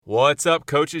What's up,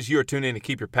 coaches? You are tuning in to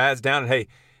Keep Your Pads Down. And hey,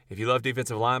 if you love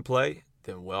defensive line play,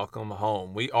 then welcome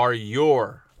home. We are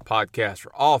your podcast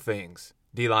for all things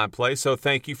D-line play. So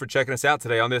thank you for checking us out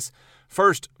today on this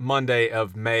first Monday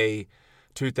of May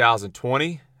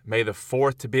 2020, May the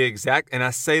 4th to be exact. And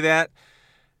I say that,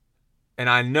 and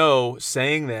I know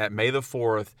saying that, May the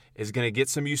 4th, is going to get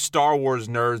some of you Star Wars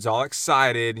nerds all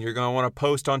excited, and you're going to want to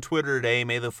post on Twitter today,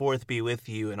 May the 4th be with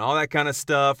you, and all that kind of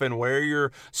stuff, and wear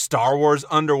your Star Wars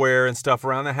underwear and stuff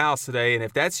around the house today. And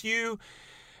if that's you,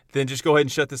 then just go ahead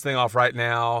and shut this thing off right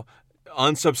now.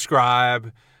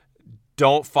 Unsubscribe.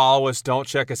 Don't follow us. Don't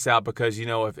check us out, because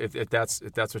if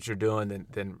that's what you're doing,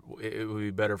 then it would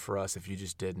be better for us if you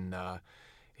just didn't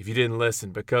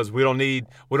listen, because we don't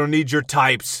need your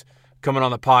types coming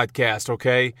on the podcast.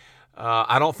 Okay.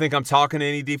 I don't think I'm talking to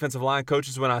any defensive line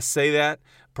coaches when I say that.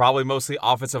 Probably mostly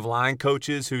offensive line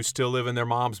coaches who still live in their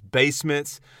mom's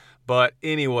basements. But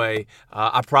anyway,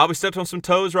 I probably stepped on some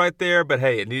toes right there, but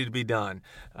hey, it needed to be done.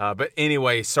 But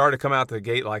anyway, sorry to come out the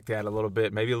gate like that a little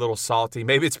bit, maybe a little salty.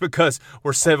 Maybe it's because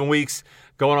we're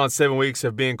going on 7 weeks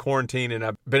of being quarantined, and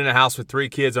I've been in a house with 3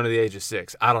 kids under the age of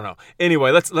 6. I don't know.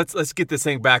 Anyway, let's get this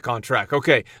thing back on track.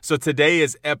 Okay, so today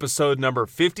is episode number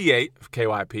 58 of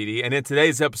KYPD, and in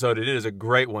today's episode, it is a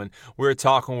great one. We're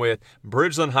talking with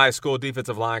Bridgeland High School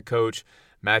defensive line coach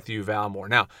Matthew Valmore.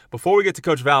 Now, before we get to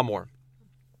Coach Valmore,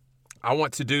 I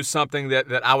want to do something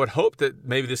that I would hope that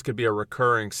maybe this could be a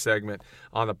recurring segment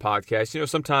on the podcast.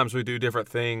 Sometimes we do different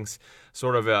things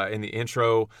sort of in the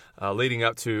intro leading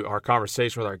up to our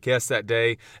conversation with our guest that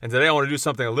day. And today I want to do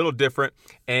something a little different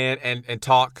and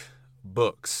talk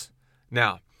books.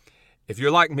 Now, if you're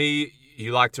like me,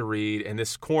 you like to read, and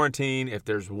this quarantine, if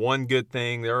there's one good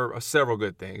thing, there are several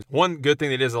good things. One good thing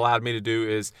that it has allowed me to do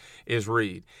is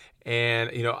read.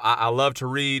 And, I love to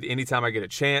read anytime I get a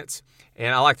chance.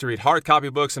 And I like to read hard copy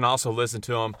books and also listen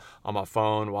to them on my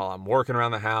phone while I'm working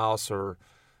around the house or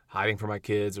hiding from my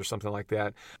kids or something like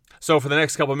that. So for the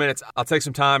next couple of minutes, I'll take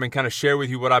some time and kind of share with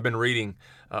you what I've been reading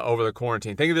over the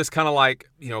quarantine. Think of this kind of like,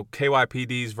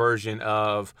 KYPD's version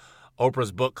of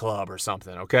Oprah's book club or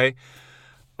something, okay?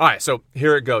 All right, so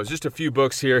here it goes. Just a few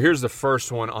books here. Here's the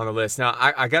first one on the list. Now,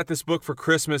 I got this book for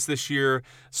Christmas this year.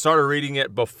 Started reading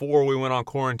it before we went on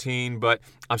quarantine, but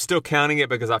I'm still counting it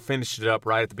because I finished it up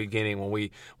right at the beginning when we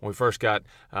first went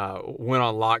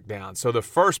on lockdown. So the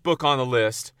first book on the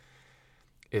list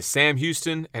is Sam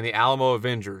Houston and the Alamo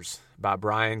Avengers by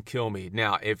Brian Kilmeade.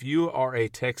 Now, if you are a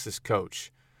Texas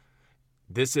coach,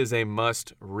 this is a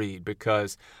must read,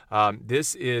 because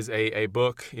this is a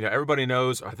book, everybody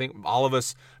knows, I think all of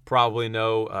us probably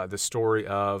know the story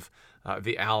of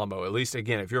the Alamo. At least,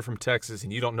 again, if you're from Texas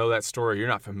and you don't know that story, you're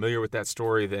not familiar with that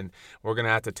story, then we're going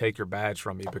to have to take your badge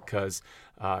from you, because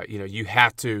you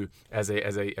have to, as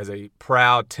a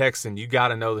proud Texan, you got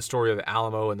to know the story of the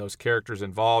Alamo and those characters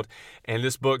involved. And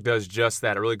this book does just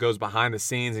that. It really goes behind the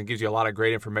scenes and gives you a lot of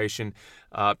great information.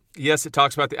 Yes, it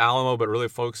talks about the Alamo, but really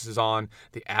focuses on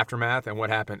the aftermath and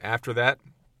what happened after that,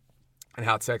 and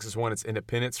how Texas won its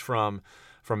independence from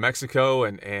Mexico.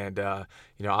 And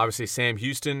obviously Sam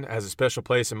Houston has a special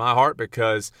place in my heart,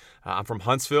 because I'm from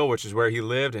Huntsville, which is where he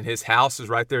lived, and his house is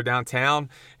right there downtown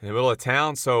in the middle of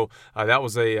town. So that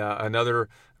was another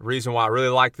reason why I really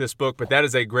like this book. But that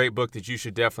is a great book that you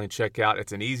should definitely check out.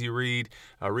 It's an easy read,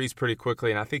 reads pretty quickly,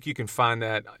 and I think you can find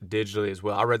that digitally as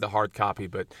well. I read the hard copy,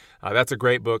 but that's a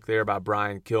great book there by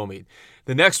Brian Kilmeade.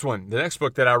 The next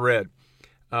book that I read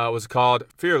was called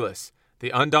Fearless: The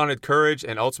Undaunted Courage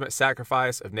and Ultimate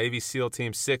Sacrifice of Navy SEAL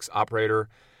Team 6 operator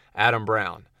Adam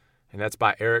Brown. And that's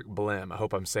by Eric Blem. I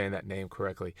hope I'm saying that name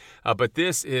correctly. But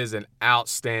this is an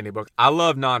outstanding book. I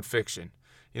love nonfiction.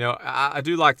 I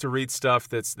do like to read stuff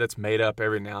that's made up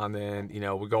every now and then.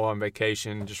 We go on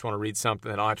vacation, just want to read something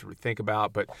that I don't have to think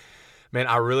about. But, man,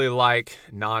 I really like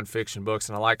nonfiction books,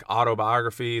 and I like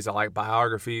autobiographies. I like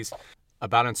biographies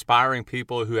about inspiring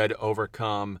people who had to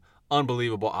overcome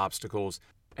unbelievable obstacles.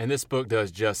 And this book does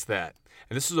just that.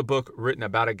 And this is a book written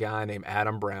about a guy named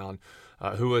Adam Brown,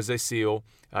 who was a SEAL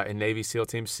in Navy SEAL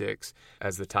Team 6,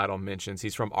 as the title mentions.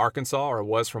 He's from Arkansas, or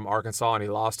was from Arkansas, and he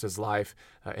lost his life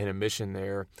in a mission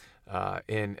there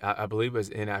I believe it was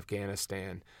in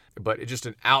Afghanistan. But it's just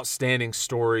an outstanding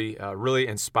story, really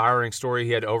inspiring story.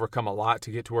 He had to overcome a lot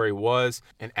to get to where he was,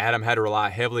 and Adam had to rely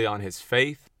heavily on his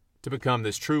faith to become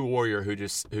this true warrior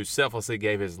who selflessly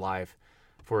gave his life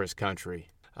for his country.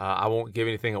 I won't give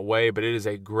anything away, but it is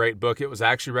a great book. It was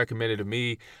actually recommended to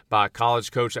me by a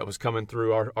college coach that was coming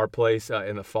through our place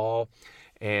in the fall.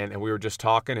 And we were just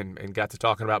talking and got to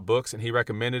talking about books, and he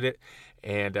recommended it.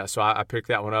 And so I picked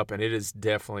that one up, and it is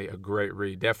definitely a great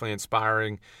read, definitely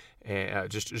inspiring. And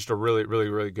just a really, really,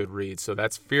 really good read. So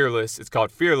that's Fearless. It's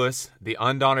called Fearless, The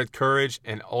Undaunted Courage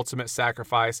and Ultimate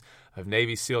Sacrifice of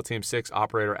Navy SEAL Team 6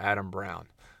 Operator Adam Brown.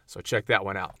 So check that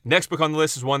one out. Next book on the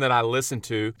list is one that I listened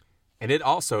to, and it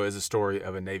also is a story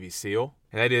of a Navy SEAL,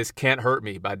 and that is Can't Hurt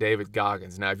Me by David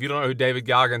Goggins. Now, if you don't know who David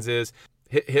Goggins is,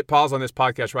 hit pause on this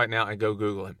podcast right now and go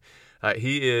Google him.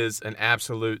 He is an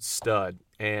absolute stud.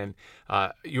 And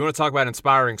you want to talk about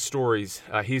inspiring stories,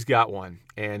 he's got one.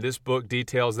 And this book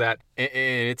details that, and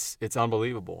it's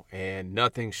unbelievable and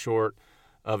nothing short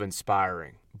of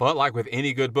inspiring. But like with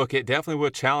any good book, it definitely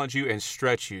will challenge you and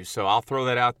stretch you. So I'll throw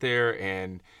that out there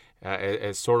and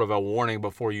as sort of a warning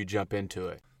before you jump into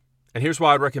it. And here's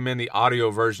why I'd recommend the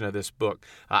audio version of this book.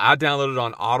 I downloaded it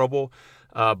on Audible.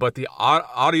 But the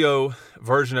audio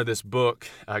version of this book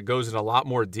goes in a lot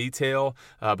more detail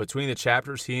between the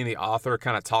chapters. He and the author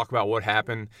kind of talk about what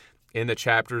happened in the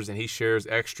chapters, and he shares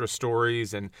extra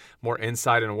stories and more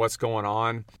insight into what's going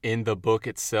on in the book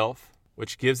itself,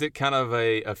 which gives it kind of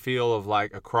a feel of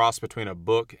like a cross between a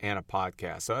book and a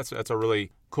podcast. So that's a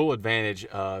really cool advantage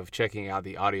of checking out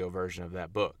the audio version of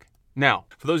that book. Now,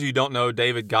 for those of you who don't know,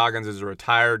 David Goggins is a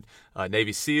retired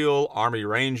Navy SEAL, Army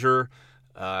Ranger,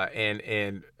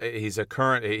 and he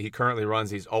currently runs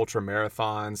these ultra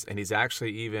marathons, and he's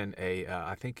actually even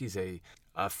I think he's a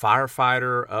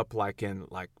firefighter up in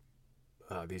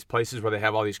these places where they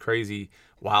have all these crazy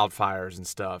wildfires and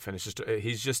stuff. And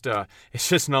it's just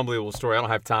an unbelievable story. I don't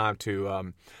have time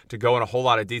to go in a whole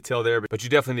lot of detail there, but you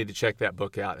definitely need to check that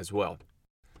book out as well.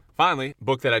 Finally, a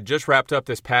book that I just wrapped up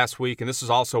this past week, and this is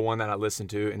also one that I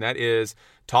listened to, and that is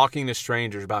Talking to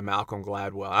Strangers by Malcolm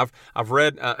Gladwell. I've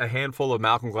read a handful of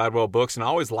Malcolm Gladwell books, and I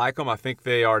always like them. I think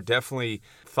they are definitely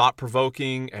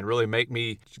thought-provoking and really make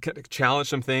me challenge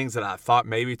some things that I thought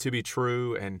maybe to be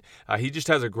true. And he just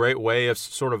has a great way of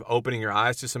sort of opening your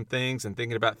eyes to some things and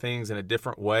thinking about things in a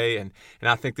different way. And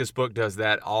I think this book does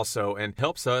that also and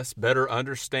helps us better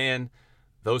understand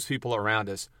those people around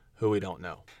us who we don't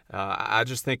know. I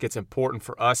just think it's important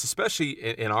for us, especially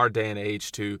in our day and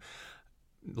age, to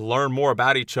learn more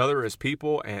about each other as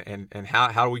people and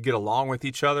how do we get along with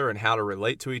each other and how to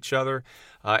relate to each other.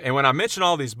 And when I mention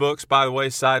all these books, by the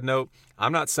way, side note,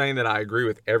 I'm not saying that I agree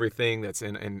with everything that's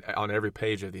on every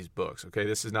page of these books. Okay,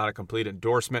 this is not a complete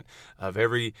endorsement of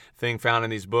everything found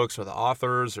in these books or the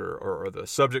authors or the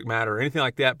subject matter or anything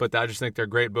like that, but I just think they're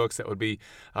great books that would be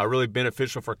really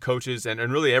beneficial for coaches and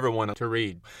really everyone to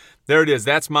read. There it is.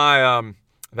 That's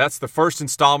the first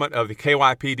installment of the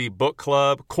KYPD Book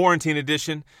Club Quarantine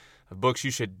Edition of books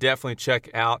you should definitely check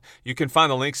out. You can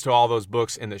find the links to all those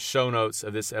books in the show notes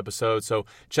of this episode, so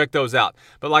check those out.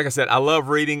 But like I said, I love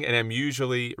reading, and I'm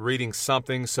usually reading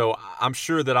something, so I'm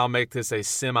sure that I'll make this a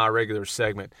semi-regular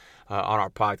segment on our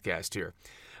podcast here.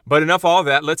 But enough of all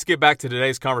that. Let's get back to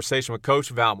today's conversation with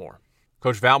Coach Valmore.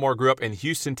 Coach Valmore grew up in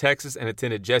Houston, Texas, and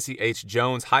attended Jesse H.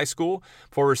 Jones High School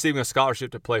before receiving a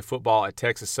scholarship to play football at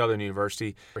Texas Southern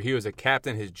University, where he was a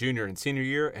captain his junior and senior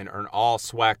year and earned all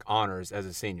SWAC honors as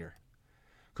a senior.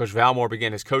 Coach Valmore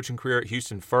began his coaching career at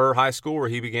Houston Fur High School, where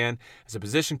he began as a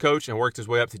position coach and worked his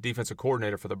way up to defensive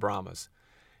coordinator for the Brahmas.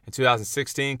 In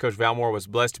 2016, Coach Valmore was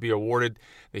blessed to be awarded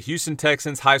the Houston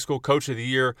Texans High School Coach of the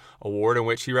Year award, in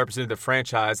which he represented the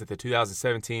franchise at the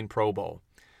 2017 Pro Bowl.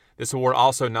 This award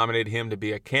also nominated him to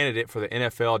be a candidate for the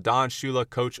NFL Don Shula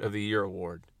Coach of the Year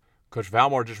award. Coach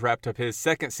Valmore just wrapped up his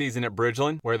second season at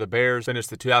Bridgeland, where the Bears finished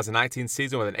the 2019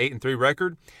 season with an 8-3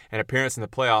 record and appearance in the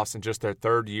playoffs in just their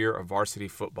third year of varsity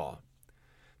football.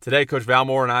 Today, Coach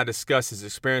Valmore and I discuss his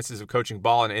experiences of coaching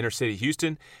ball in inner city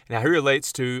Houston and how he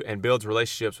relates to and builds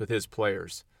relationships with his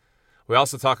players. We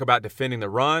also talk about defending the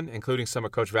run, including some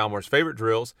of Coach Valmore's favorite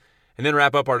drills, and then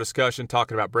wrap up our discussion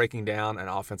talking about breaking down an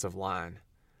offensive line.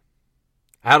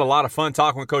 I had a lot of fun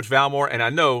talking with Coach Valmore, and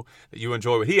I know that you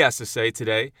enjoy what he has to say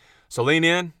today. So lean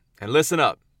in and listen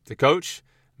up to Coach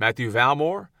Matthew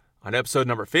Valmore on episode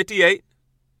number 58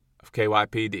 of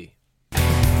KYPD.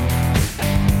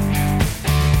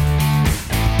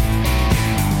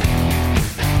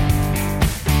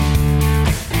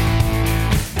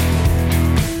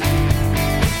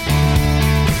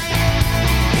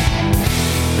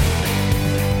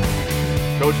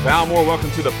 Coach Valmore,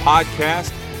 welcome to the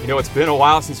podcast. You know, it's been a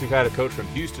while since we've had a coach from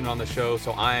Houston on the show,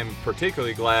 so I am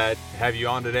particularly glad to have you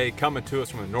on today, coming to us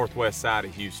from the northwest side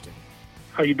of Houston.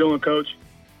 How you doing, Coach?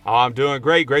 Oh, I'm doing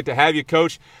great. Great to have you,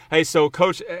 Coach. Hey, so,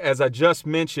 Coach, as I just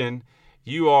mentioned,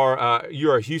 you're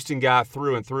a Houston guy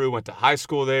through and through, went to high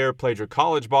school there, played your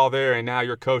college ball there, and now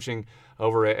you're coaching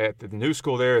over at the new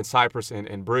school there in Cypress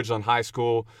and Bridgeland High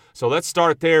School. So let's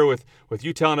start there with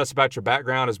you telling us about your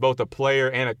background as both a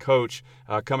player and a coach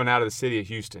coming out of the city of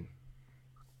Houston.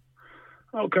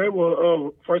 Okay,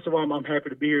 well, first of all, I'm happy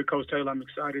to be here, Coach Taylor. I'm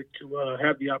excited to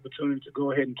have the opportunity to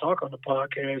go ahead and talk on the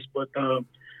podcast. But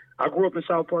I grew up in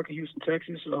South Park in Houston,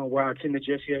 Texas, where I attended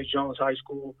Jesse H. Jones High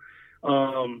School.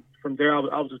 From there, I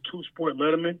was a two-sport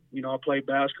letterman. You know, I played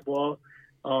basketball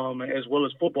as well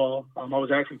as football. I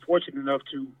was actually fortunate enough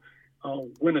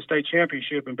to win a state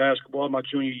championship in basketball my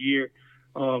junior year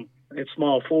at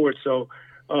small forward. So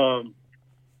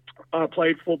I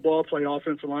played football, played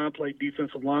offensive line, played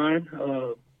defensive line.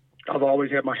 I've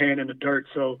always had my hand in the dirt.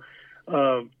 So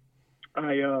I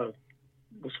was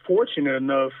fortunate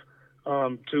enough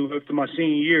to my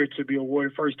senior year to be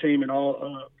awarded first team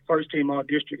all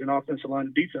district in offensive line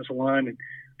and defensive line. And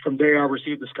from there, I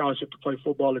received a scholarship to play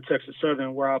football at Texas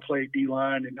Southern, where I played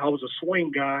D-line. And I was a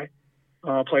swing guy.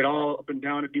 Played all up and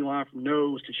down the D-line from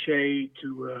nose to shade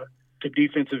to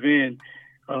defensive end.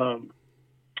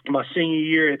 My senior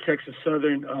year at Texas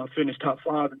Southern, finished top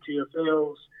 5 in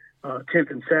TFLs,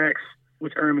 10th in sacks,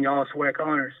 which earned me all SWAC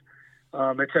honors.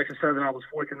 At Texas Southern, I was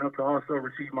fortunate enough to also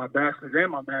receive my bachelor's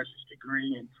and my master's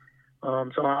degree,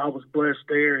 and so I was blessed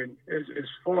there. And as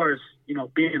far as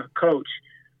being a coach,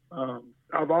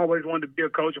 I've always wanted to be a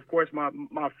coach. Of course, my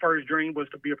first dream was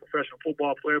to be a professional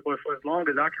football player, but for as long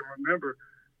as I can remember,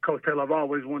 Coach Taylor, I've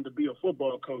always wanted to be a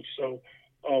football coach. So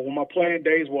when my playing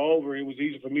days were over, it was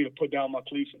easy for me to put down my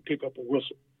cleats and pick up a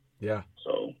whistle. Yeah.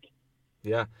 So.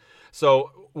 Yeah. So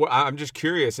I'm just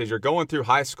curious, as you're going through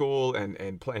high school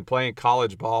and playing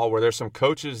college ball, were there some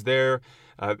coaches there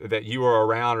that you were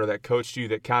around or that coached you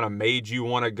that kind of made you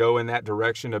want to go in that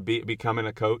direction of becoming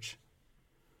a coach?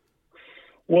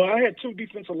 Well, I had 2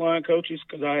 defensive line coaches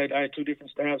because I had 2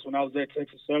 different staffs when I was at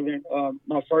Texas Southern.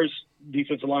 My first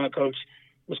defensive line coach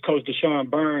was Coach Deshaun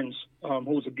Burns, who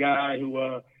was a guy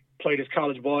who played his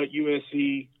college ball at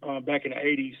USC back in the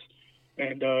 80s.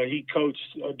 And he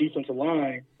coached defensive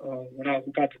line when I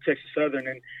got to Texas Southern.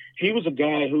 And he was a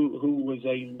guy who was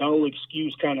a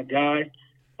no-excuse kind of guy.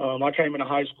 I came into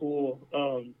high school.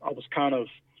 I was kind of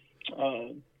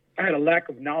I had a lack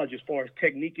of knowledge as far as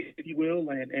technique, if you will,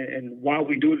 and why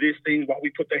we do this thing, why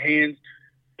we put the hands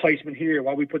placement here,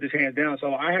 why we put this hands down.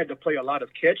 So I had to play a lot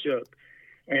of catch-up.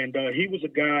 And he was a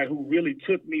guy who really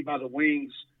took me by the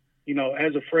wings,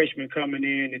 as a freshman coming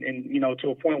in and to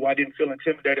a point where I didn't feel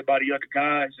intimidated by the other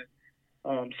guys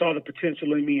and saw the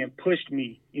potential in me and pushed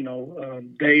me,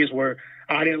 days where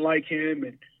I didn't like him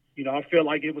and, I felt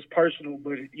like it was personal,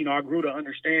 but, I grew to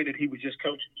understand that he was just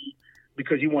coaching me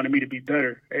because he wanted me to be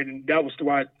better. And that was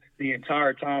throughout the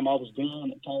entire time I was gone,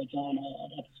 the entire time I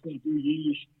got to spend 3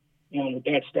 years with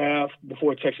that staff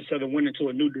before Texas Southern went into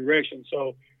a new direction.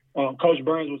 So Coach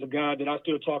Burns was a guy that I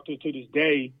still talk to this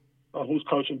day, who's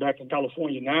coaching back in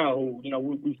California now, who,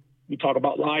 we talk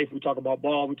about life, we talk about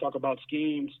ball, we talk about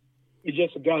schemes. He's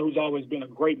just a guy who's always been a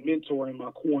great mentor in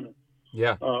my corner.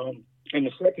 Yeah. And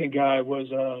the second guy was,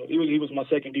 he was my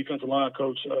second defensive line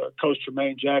coach, Coach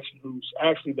Tremaine Jackson, who's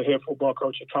actually the head football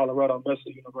coach at Colorado Mesa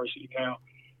University now.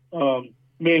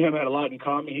 Me and him had a lot in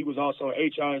common. He was also an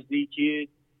HISD kid.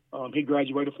 He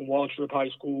graduated from Waltrip High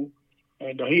School,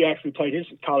 and he actually played his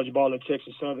college ball at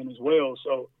Texas Southern as well.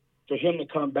 So for him to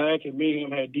come back, and me and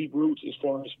him had deep roots as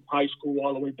far as from high school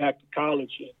all the way back to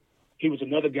college. And he was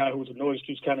another guy who was a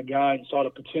no-excuse kind of guy and saw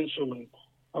the potential and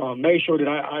made sure that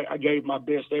I gave my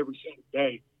best every single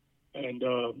day. And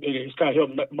it's kind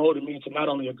of helped mold me into not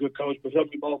only a good coach, but help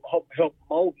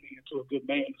mold me into a good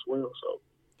man as well. So.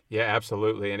 Yeah,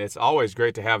 absolutely, and it's always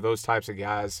great to have those types of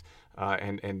guys,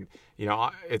 and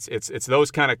it's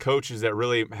those kind of coaches that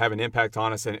really have an impact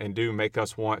on us and do make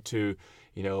us want to,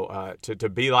 to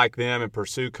be like them and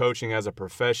pursue coaching as a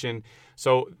profession.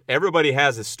 So everybody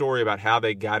has a story about how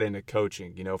they got into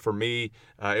coaching. For me,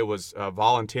 it was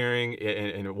volunteering,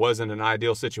 and it wasn't an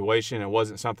ideal situation. It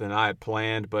wasn't something that I had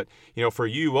planned. But, for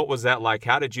you, what was that like?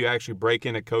 How did you actually break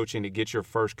into coaching to get your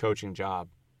first coaching job?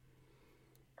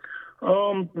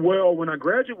 Well, when I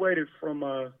graduated from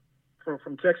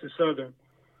Texas Southern,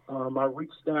 I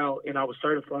reached out and I was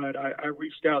certified. I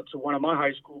reached out to one of my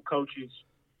high school coaches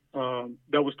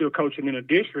that was still coaching in a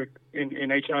district in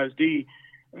HISD,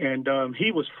 and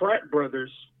he was frat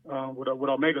brothers with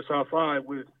Omega Psi Phi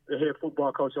with the head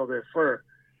football coach over at Fur.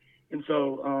 And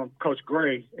so Coach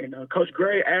Gray. And Coach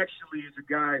Gray actually is a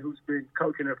guy who's been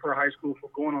coaching at Fur High School for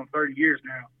going on 30 years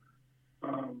now.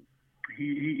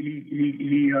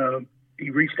 He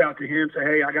reached out to him, said,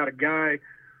 "Hey, I got a guy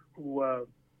who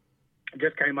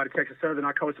just came out of Texas Southern.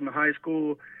 I coached him in high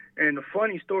school." And the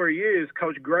funny story is,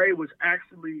 Coach Gray was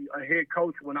actually a head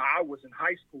coach when I was in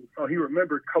high school, so he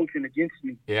remembered coaching against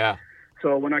me. Yeah.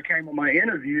 So when I came on my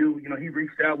interview, he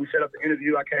reached out. We set up the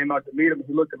interview. I came out to meet him.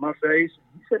 He looked at my face.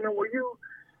 He said, "Man, were you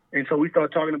And so we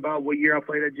started talking about what year I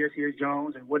played at Jesse S.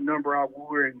 Jones and what number I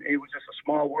wore, and it was just a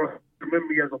small world. I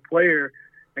remember me as a player,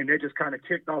 and that just kind of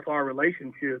kicked off our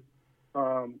relationship.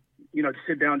 To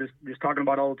sit down just talking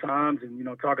about old times and,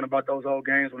 talking about those old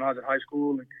games when I was in high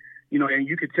school. And, and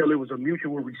you could tell it was a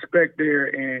mutual respect there,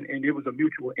 and it was a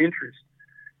mutual interest.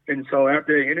 And so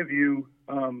after the interview,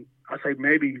 I say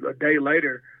maybe a day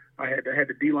later, I had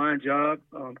the D-line job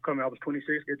coming. I was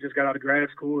 26, just got out of grad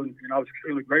school, and I was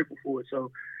extremely grateful for it.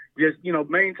 So just,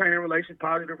 maintaining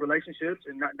positive relationships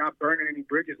and not burning any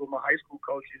bridges with my high school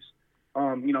coaches,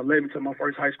 led me to my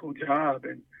first high school job,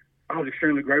 and I was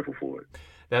extremely grateful for it.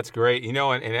 That's great. And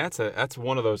that's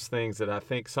one of those things that I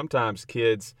think sometimes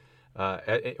kids,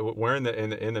 we're in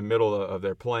the middle of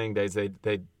their playing days, they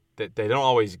don't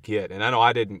always get, and I know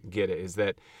I didn't get it, is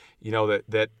that,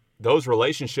 that those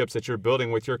relationships that you're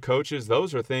building with your coaches,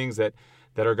 those are things that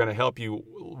are going to help you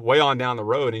way on down the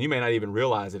road, and you may not even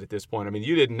realize it at this point. I mean,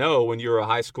 you didn't know when you were a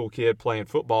high school kid playing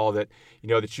football that,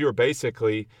 that you were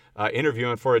basically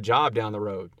interviewing for a job down the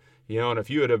road. And if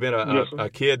you had been a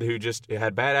kid who just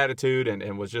had bad attitude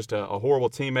and was just a horrible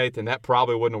teammate, then that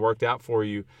probably wouldn't have worked out for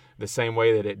you the same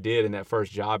way that it did in that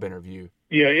first job interview.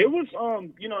 Yeah, it was,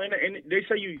 and they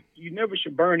say you never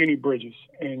should burn any bridges.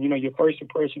 And, your first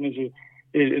impression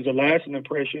is a lasting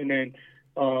impression. And,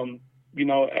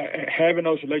 having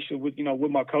those relationships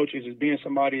with my coaches is being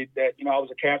somebody that, I was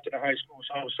a captain in high school.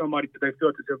 So I was somebody that they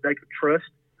felt as if they could trust.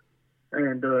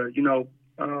 And,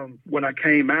 when I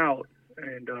came out,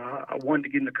 and I wanted to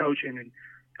get into coaching, and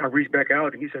I reached back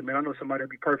out, and he said, "Man, I know somebody that'd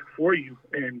be perfect for you."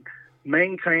 And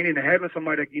maintaining and having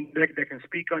somebody that can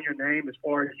speak on your name as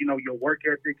far as, your work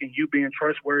ethic and you being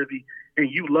trustworthy and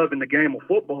you loving the game of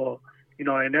football,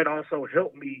 and that also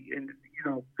helped me. And,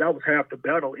 that was half the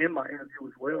battle in my interview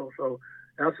as well. So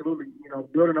absolutely,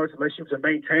 building those relationships and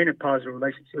maintaining positive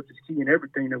relationships is key in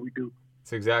everything that we do.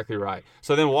 That's exactly right.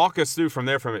 So then walk us through from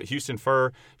there, from Houston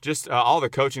Fur, just all the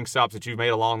coaching stops that you've made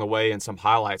along the way and some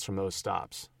highlights from those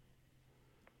stops.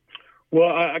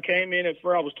 Well, I came in at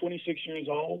Fur. I was 26 years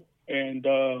old, and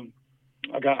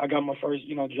I got my first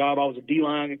job. I was a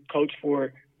D-line coach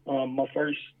for my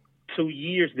first 2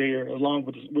 years there, along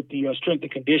with the strength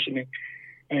and conditioning.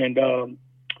 And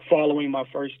following my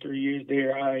first 3 years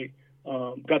there, I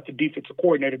got the defensive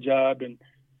coordinator job, and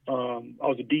I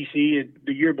was a DC, and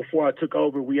the year before I took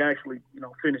over, we actually,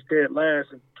 finished dead last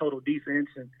in total defense.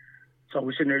 And so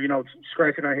we're sitting there,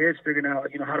 scratching our heads, figuring out,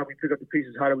 how do we pick up the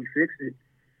pieces? How do we fix it?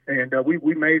 And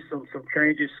we made some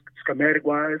changes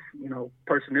schematic-wise,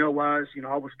 personnel-wise.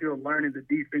 I was still learning the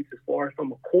defense as far as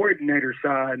from a coordinator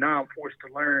side. Now I'm forced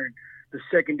to learn the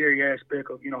secondary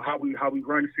aspect of, how we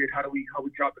run fit, how we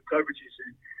drop the coverages.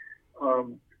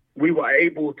 And we were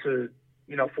able to,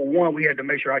 for one, we had to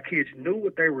make sure our kids knew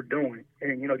what they were doing.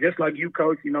 And, just like you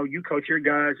coach, you coach your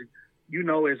guys, and,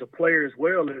 as a player as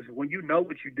well, as when you know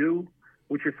what you do,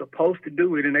 what you're supposed to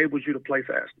do, it enables you to play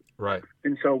faster. Right.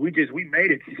 And so we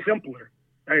made it simpler.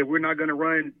 Hey, we're not going to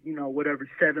run,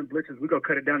 7 blitzes. We're going to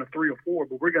cut it down to 3 or 4,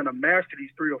 but we're going to master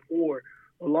these 3 or 4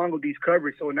 along with these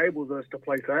coverage, so it enables us to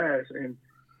play fast. And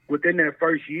within that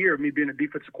first year of me being a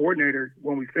defensive coordinator,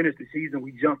 when we finished the season,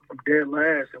 we jumped from dead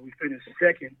last and we finished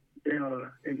second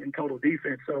in total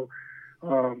defense. So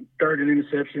third in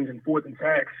interceptions and fourth in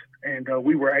sacks. And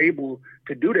we were able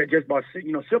to do that just by,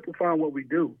 simplifying what we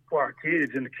do for our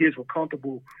kids, and the kids were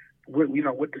comfortable with,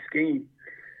 with the scheme.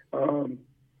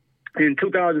 In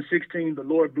 2016, the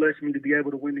Lord blessed me to be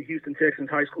able to win the Houston Texans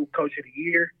High School Coach of the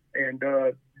Year, and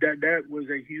that was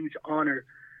a huge honor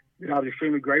that I was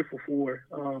extremely grateful for.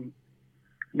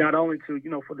 Not only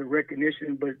to, for the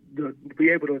recognition, but to be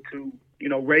able to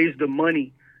raise the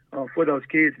money for those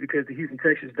kids, because the Houston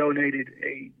Texans donated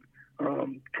a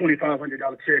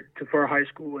 $2,500 check to Fur High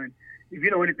School. And if you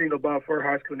know anything about Fur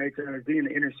High School, nature being in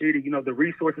the inner city, the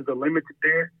resources are limited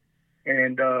there,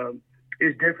 and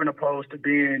it's different opposed to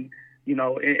being, in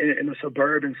a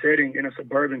suburban setting, in a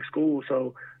suburban school.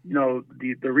 So,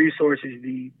 the resources,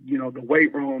 the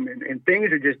weight room and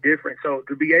things are just different. So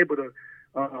to be able to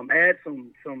add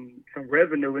some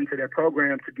revenue into that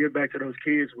program to give back to those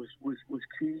kids was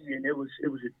key, and it was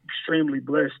extremely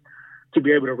blessed to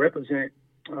be able to represent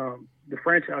the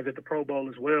franchise at the Pro Bowl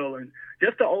as well, and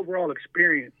just the overall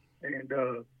experience. And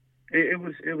it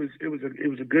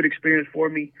was a good experience for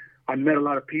me. I met a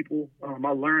lot of people.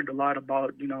 I learned a lot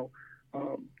about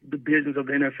the business of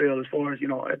the NFL as far as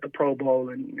at the Pro Bowl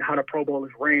and how the Pro Bowl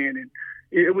is ran, and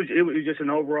it was just an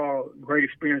overall great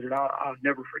experience that I'll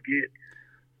never forget.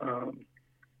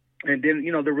 And then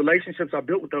the relationships I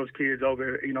built with those kids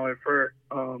over at Fur.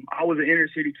 I was an inner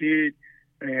city kid,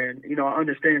 and I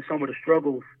understand some of the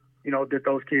struggles that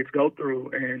those kids go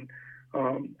through, and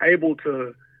able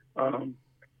to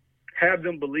have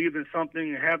them believe in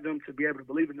something and have them to be able to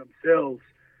believe in themselves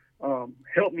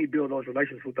helped me build those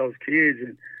relationships with those kids.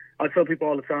 And I tell people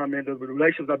all the time, man, the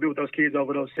relationships I built with those kids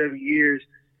over those 7 years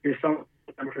is something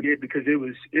I never forget, because it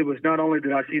was not only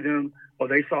did I see them or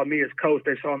they saw me as coach,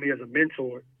 they saw me as a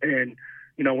mentor. And,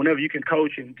 whenever you can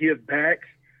coach and give back,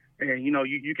 and,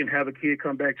 you can have a kid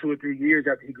come back 2 or 3 years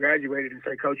after he graduated and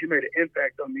say, Coach, you made an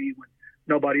impact on me when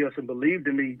nobody else had believed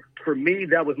in me. For me,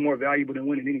 that was more valuable than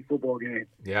winning any football game.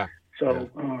 Yeah. So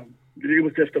it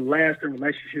was just a lasting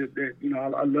relationship that,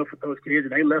 I left with those kids,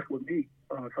 and they left with me.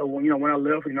 So when I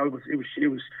left, it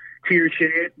was tears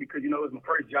shed, because, it was my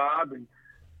first job, and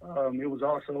it was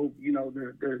also,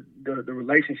 the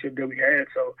relationship that we had.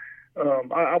 So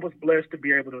I was blessed to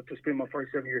be able to spend my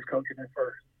first 7 years coaching at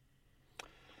Furr.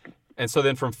 And so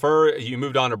then from Furr, you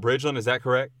moved on to Bridgeland, is that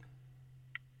correct?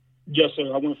 Yes,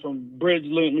 sir. I went from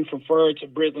Furr to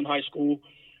Bridgeland High School,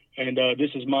 and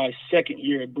this is my second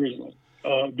year at Bridgeland,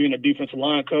 being a defensive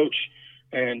line coach,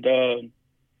 and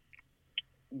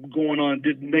going on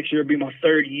next year will be my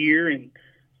third year, and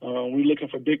we're looking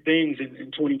for big things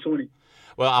in 2020.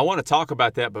 Well, I want to talk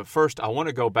about that, but first I want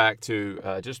to go back to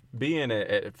just being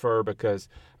at Furr, because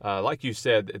like you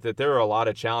said, that there are a lot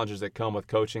of challenges that come with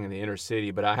coaching in the inner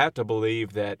city, but I have to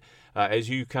believe that, as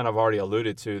you kind of already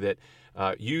alluded to, that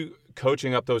you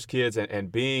coaching up those kids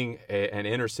and being an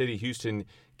inner city Houston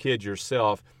kid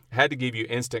yourself had to give you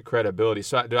instant credibility.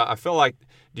 So I feel like,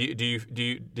 did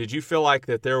you feel like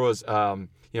that there was an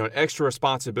extra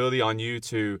responsibility on you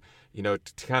to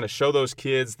kind of show those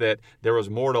kids that there was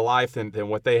more to life than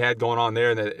what they had going on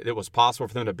there, and that it was possible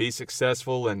for them to be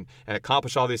successful and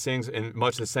accomplish all these things in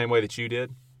much the same way that you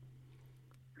did?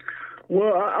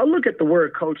 Well, I look at the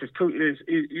word coaches too.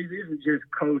 It isn't just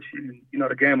coaching,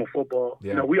 the game of football.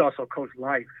 Yeah. We also coach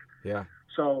life. Yeah.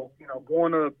 So,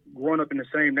 growing up in the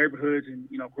same neighborhoods and,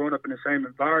 growing up in the same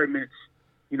environments,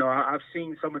 I've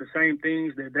seen some of the same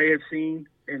things that they have seen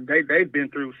and they've been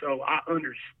through. So I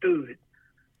understood.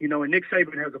 And Nick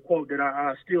Saban has a quote that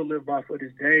I still live by for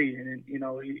this day. And, he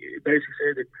basically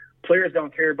said that players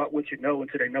don't care about what you know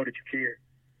until they know that you care.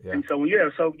 Yeah. And so,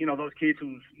 those kids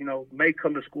who, may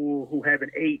come to school who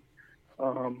haven't ate,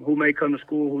 who may come to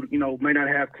school who, may not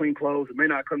have clean clothes, who may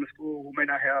not come to school, who may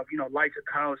not have, lights at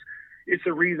the house, it's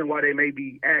a reason why they may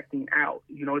be acting out.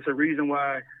 It's a reason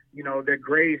why, their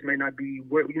grades may not be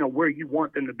where you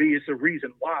want them to be. It's a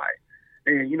reason why.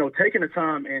 And, taking the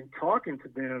time and talking to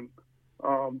them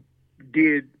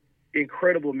did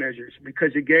incredible measures,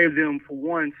 because it gave them, for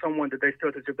one, someone that they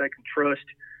felt as if they can trust.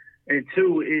 And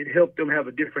two, it helped them have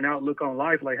a different outlook on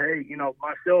life. Like, hey,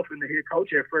 myself and the head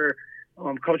coach at Furr,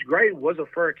 Coach Gray was a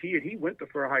Furr kid. He went to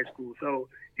Furr High School. So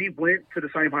he went to the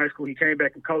same high school. He came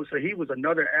back and coached. So he was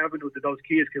another avenue that those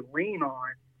kids could lean on.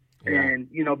 Yeah. And,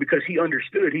 because he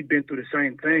understood, he'd been through the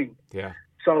same thing. Yeah.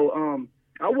 So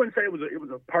I wouldn't say it was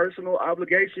a personal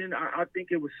obligation. I think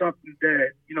it was something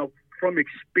that, from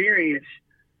experience,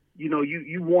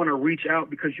 you want to reach out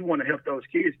because you want to help those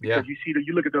kids, because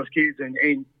you look at those kids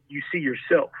and you see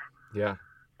yourself. Yeah.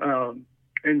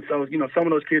 And so, some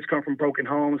of those kids come from broken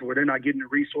homes where they're not getting the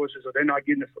resources or they're not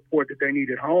getting the support that they need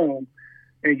at home.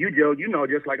 And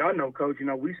just like I know, Coach,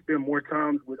 we spend more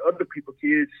time with other people's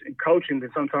kids and coaching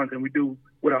than we do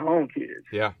with our own kids.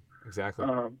 Yeah, exactly.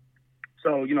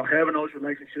 So, having those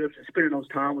relationships and spending those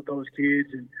time with those kids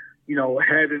and,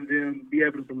 having them be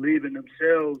able to believe in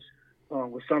themselves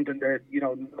was something that,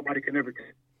 nobody can ever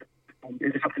take.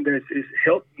 It's something that is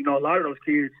helped, a lot of those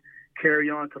kids carry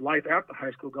on to life after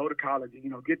high school, go to college,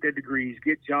 get their degrees,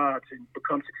 get jobs, and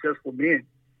become successful men.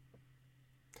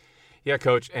 Yeah,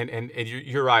 Coach, and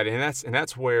you're right, and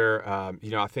that's where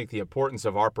I think the importance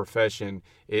of our profession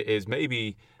is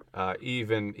maybe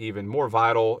even more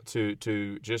vital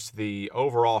to just the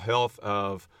overall health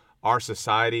of our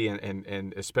society,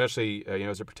 and especially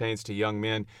as it pertains to young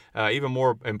men, even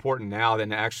more important now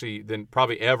than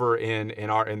probably ever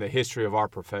in the history of our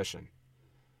profession.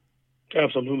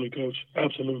 Absolutely, Coach.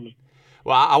 Absolutely.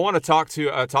 Well, I want to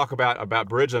talk about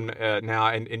Bridgeland now,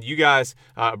 and you guys,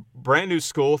 brand new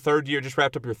school, third year, just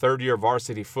wrapped up your third year of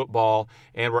varsity football,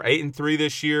 and we're 8-3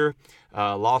 this year.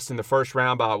 Lost in the first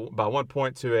round by 1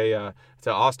 point to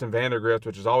Austin Vandergrift,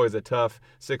 which is always a tough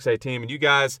 6A team. And you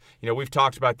guys, we've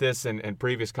talked about this in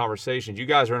previous conversations. You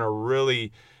guys are in a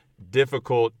really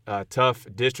difficult, tough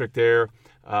district there,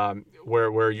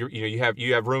 where you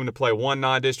have room to play one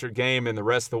non-district game, and the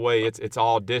rest of the way it's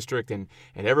all district, and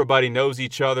everybody knows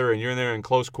each other, and you're in there in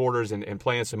close quarters and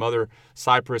playing some other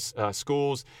Cypress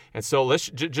schools. And so let's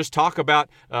just talk about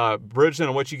Bridgeland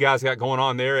and what you guys got going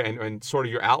on there, and sort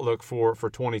of your outlook for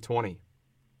 2020.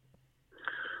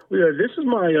 Yeah, this is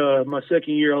my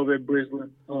second year over at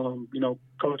Brisbane.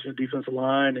 Coaching the defensive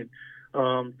line, and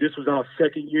this was our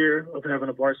second year of having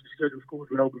a varsity schedule. School's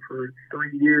been open for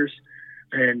 3 years,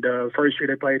 and first year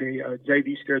they played a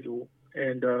JV schedule,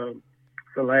 and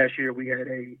so last year we had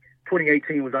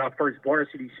 2018 was our first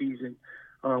varsity season,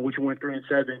 which went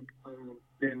 3-7.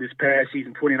 Then this past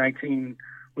season, 2019,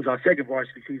 was our second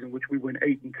varsity season, which we went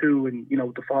 8-2, and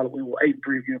the following we were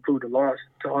 8-3 if you include the loss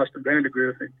to Austin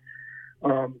Vandergrift. And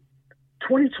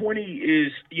 2020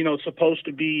 is, supposed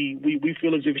to be. We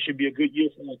feel as if it should be a good year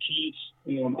for our kids.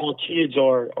 Our kids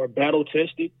are battle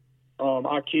tested.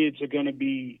 Our kids are going to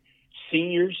be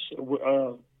seniors.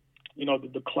 The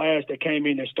class that came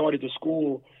in that started the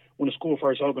school when the school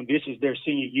first opened. This is their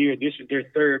senior year. This is their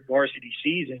third varsity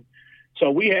season. So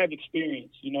we have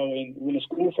experience, and when the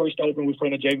school first opened, we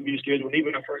played a JV schedule, and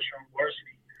even our first year in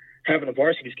varsity, having a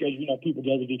varsity schedule, people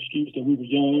gave us the excuse that we were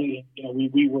young, and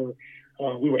we were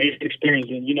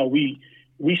inexperienced, and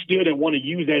we still didn't want to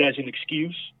use that as an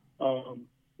excuse.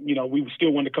 We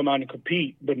still wanted to come out and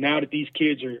compete, but now that these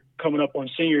kids are coming up on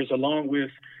seniors, along with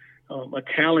a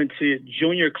talented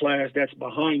junior class that's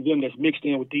behind them, that's mixed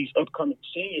in with these upcoming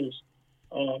seniors.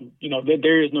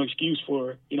 There is no excuse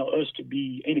for, us to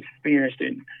be inexperienced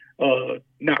and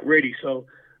not ready. So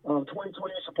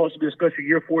 2020 is supposed to be a special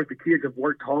year for us. The kids have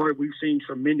worked hard. We've seen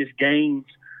tremendous gains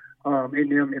in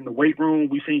them in the weight room.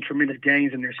 We've seen tremendous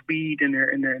gains in their speed and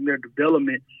their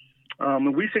development.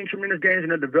 And we've seen tremendous gains in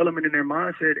their development and their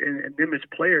mindset and them as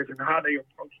players and how they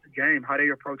approach the game, how they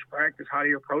approach practice, how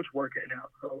they approach working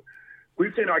out. So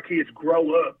we've seen our kids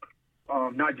grow up.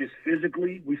 Not just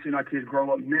physically, we've seen our kids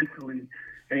grow up mentally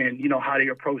and, how they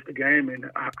approach the game and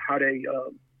how they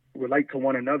relate to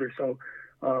one another. So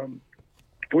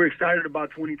we're excited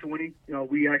about 2020.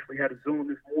 We actually had a Zoom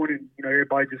this morning,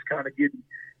 everybody just kind of getting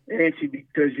antsy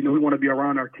because, we want to be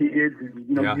around our kids and,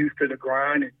 used to the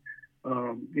grind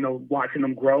and, watching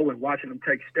them grow and watching them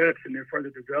take steps in their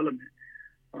further development.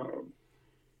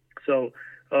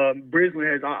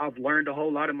 Brisbane I've learned a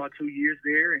whole lot in my 2 years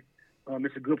there, and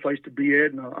it's a good place to be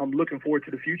at, and I'm looking forward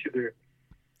to the future there.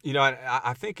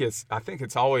 I think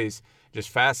it's always just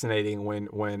fascinating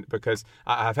when because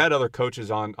I've had other coaches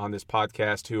on this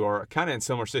podcast who are kind of in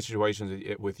similar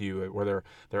situations with you, where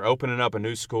they're opening up a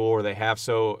new school, or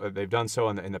they've done so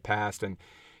in the past, and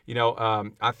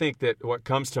I think that what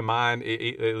comes to mind,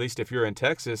 at least if you're in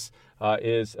Texas,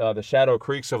 is the Shadow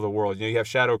Creeks of the world. You have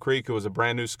Shadow Creek, who was a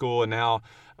brand new school, and now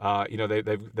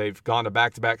they've gone to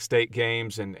back-to-back state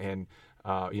games and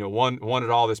won it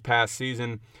all this past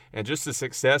season. And just the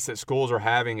success that schools are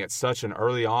having at such an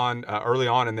early on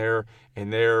in their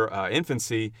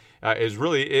infancy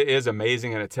is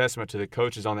amazing, and a testament to the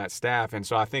coaches on that staff. And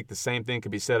so I think the same thing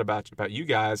could be said about you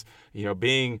guys,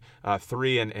 being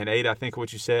 3-8, I think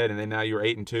what you said, and then now you're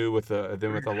 8-2 with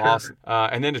the loss,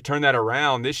 and then to turn that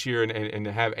around this year and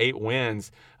to have 8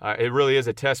 wins, it really is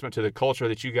a testament to the culture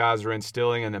that you guys are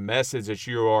instilling and the message that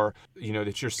you're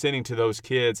sending to those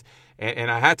kids.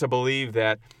 And I had to believe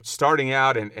that starting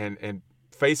out and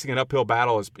facing an uphill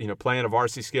battle as playing a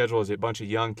varsity schedule as a bunch of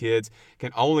young kids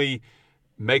can only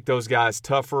make those guys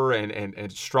tougher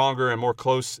and stronger and more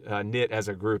close knit as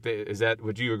a group.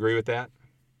 Would you agree with that?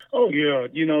 Oh yeah,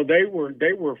 they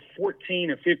were 14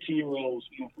 and 15-year-olds,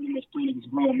 pretty much playing as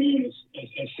grown men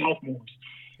as sophomores.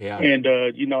 Yeah. And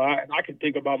I can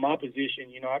think about my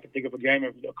position. I can think of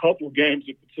a couple of games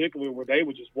in particular where they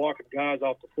were just walking guys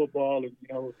off the football,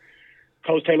 and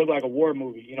Coach Taylor looked like a war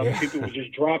movie. People were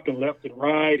just dropping left and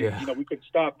right. Yeah. And, we couldn't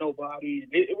stop nobody.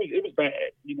 And it was bad.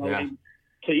 Yeah. And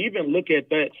to even look at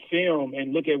that film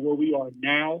and look at where we are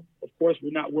now, of course,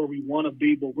 we're not where we want to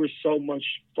be, but we're so much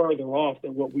further off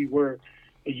than what we were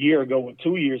a year ago and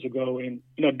 2 years ago. And,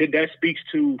 that speaks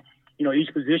to,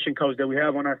 each position coach that we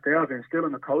have on our staff, and still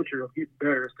in the culture of getting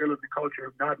better, still in the culture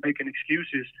of not making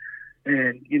excuses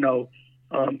and,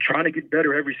 trying to get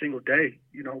better every single day,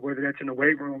 whether that's in the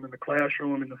weight room, in the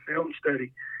classroom, in the film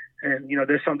study. And,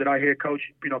 there's something our head coach,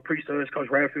 Priest-Coach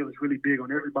Radfield is really big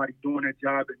on everybody doing that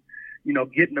job and,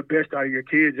 getting the best out of your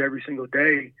kids every single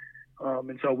day.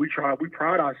 And so we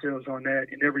pride ourselves on that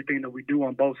in everything that we do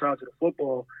on both sides of the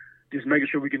football, just making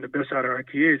sure we get the best out of our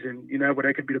kids and, where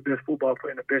they can be the best football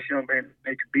player and the best young man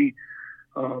they can be.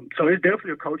 So it's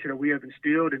definitely a culture that we have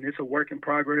instilled, and it's a work in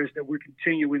progress that we're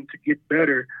continuing to get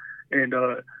better and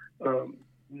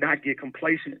not get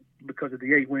complacent because of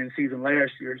the 8-win season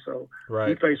last year. So right.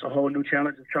 We face a whole new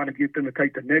challenge of trying to get them to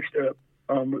take the next step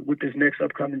with this next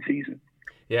upcoming season.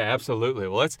 Yeah, absolutely.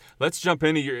 Well, let's jump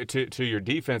into your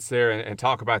defense there and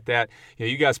talk about that.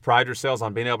 You guys pride yourselves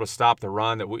on being able to stop the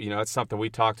run. That's something we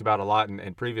talked about a lot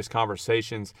in previous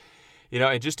conversations.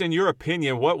 And just in your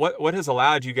opinion, what has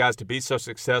allowed you guys to be so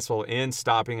successful in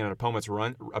stopping an opponent's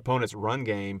run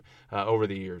game over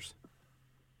the years?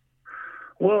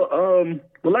 Well,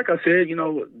 like I said,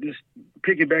 just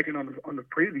piggybacking on the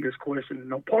previous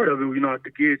question, part of it,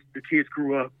 the kids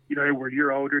grew up, they were a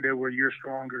year older, they were a year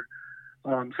stronger.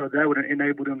 So that would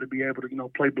enable them to be able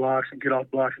to, play blocks and get off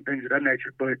blocks and things of that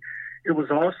nature. But it was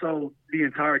also the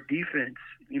entire defense,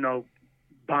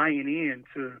 buying in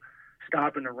to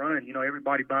stopping the run.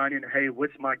 Everybody buying in, hey,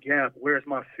 what's my gap? Where's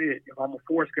my fit? If I'm a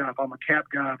force guy, if I'm a cap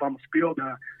guy, if I'm a spill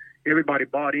guy, everybody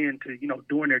bought into,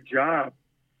 doing their job.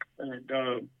 And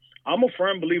I'm a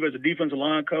firm believer as a defensive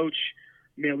line coach,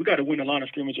 man, we got to win the line of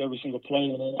scrimmage every single play.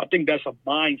 And I think that's a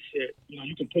mindset.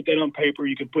 You can put that on paper,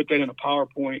 you can put that in a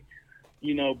PowerPoint,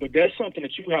 but that's something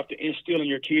that you have to instill in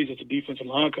your kids as a defensive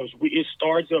line coach. It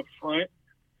starts up front.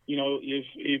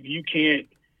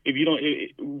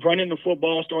 Running the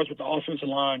football starts with the offensive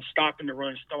line, stopping the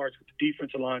run starts with the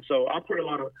defensive line. So I put a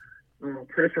lot of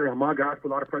pressure on my guys, put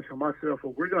a lot of pressure on myself.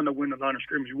 If we're going to win the line of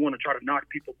scrimmage, we want to try to knock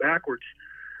people backwards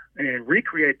and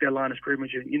recreate that line of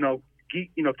scrimmage and,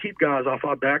 keep guys off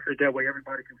our backers. That way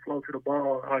everybody can flow to the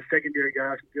ball. Our secondary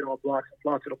guys can get off blocks and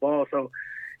fly to the ball. So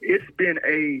it's been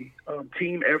a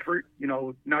team effort,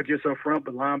 not just up front,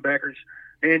 but linebackers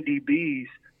and DBs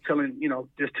telling each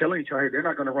other, hey, they're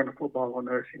not going to run the football on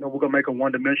us. We're going to make them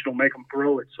one-dimensional, make them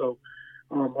throw it. So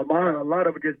a lot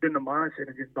of it just been the mindset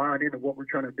and just buying into what we're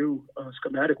trying to do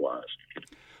schematic-wise.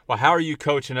 Well, how are you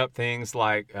coaching up things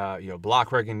like,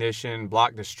 block recognition,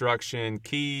 block destruction,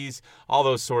 keys, all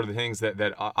those sort of things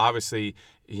that obviously,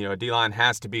 a D-line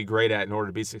has to be great at in order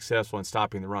to be successful in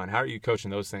stopping the run? How are you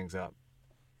coaching those things up?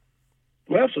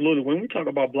 Well, absolutely. When we talk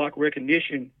about block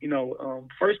recognition,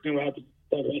 first thing we have to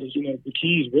talk about is, the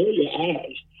keys, really your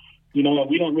eyes. We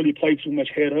don't really play too much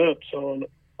head up, so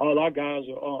all our guys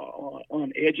are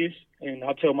on edges, and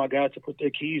I tell my guys to put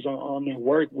their keys on their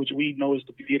work, which we know is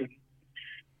the beginning.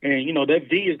 And, that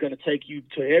V is going to take you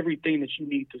to everything that you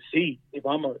need to see. If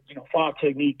I'm a, 5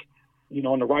 technique,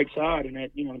 on the right side and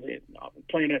that,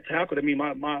 playing that tackle,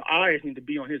 my eyes need to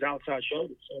be on his outside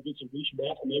shoulder. So if it's a reach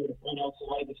back, I'm able to run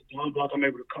outside. If it's a down block, I'm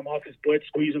able to come off his butt,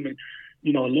 squeeze him and,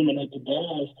 eliminate the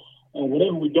balls.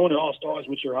 Whatever we're doing, it all starts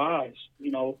with your eyes,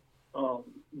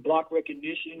 block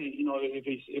recognition. And,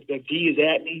 if the V is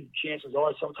at me, chances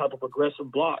are it's some type of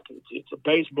aggressive block. It's a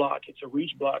base block. It's a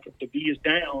reach block. If the V is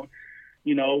down,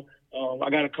 I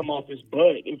got to come off his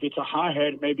butt. If it's a high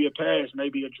hat, maybe a pass,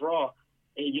 maybe a draw.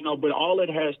 And, but all it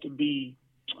has to be,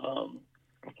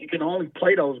 you can only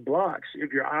play those blocks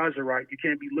if your eyes are right. You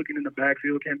can't be looking in the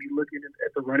backfield, can't be looking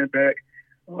at the running back.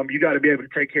 You got to be able to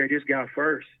take care of this guy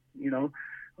first,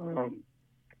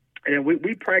 and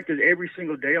we practice every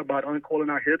single day about uncoiling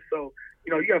our hips. So,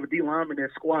 you have a D lineman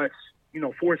that squats,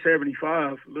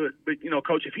 475. But,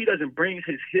 coach, if he doesn't bring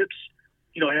his hips,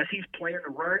 as he's playing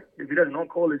the run, if he doesn't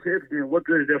uncoil his hips, then what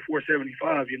good is that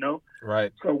 475,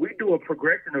 Right. So we do a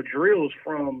progression of drills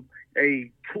from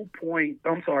a 6-point,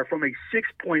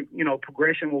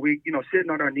 progression where we,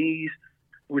 sitting on our knees.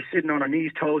 We're sitting on our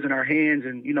knees, toes, and our hands,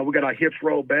 and, we got our hips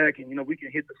rolled back, and, we can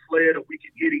hit the sled, or we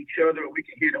can hit each other, or we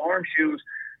can hit arm shoes.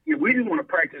 We just want to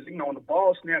practice, when the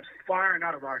ball snaps, firing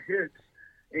out of our hips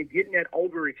and getting that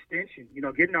overextension,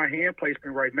 getting our hand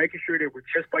placement right, making sure that we're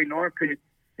chest plate and armpit,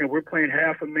 and we're playing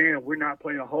half a man, we're not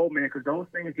playing a whole man, because those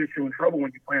things get you in trouble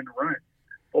when you're playing the run.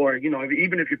 Or,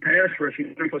 even if you're pass rush,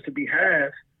 you're supposed to be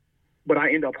half, but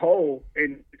I end up whole,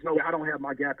 and I don't have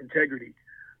my gap integrity.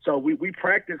 So we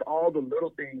practice all the little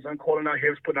things, uncoiling our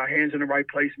hips, putting our hands in the right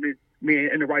placement,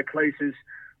 in the right places,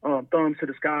 thumbs to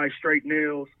the sky, straight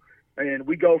nails. And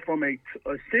we go from a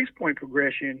 6-point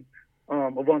progression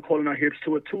of uncoiling our hips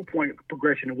to a 2-point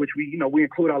progression in which we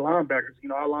include our linebackers.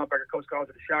 Our linebacker coach calls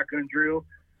it a shotgun drill.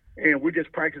 And we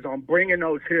just practice on bringing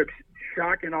those hips,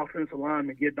 shocking offensive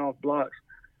linemen, getting off blocks.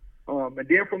 And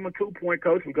then from a 2-point,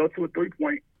 coach, we go to a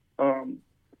 3-point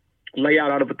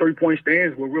layout out of a 3-point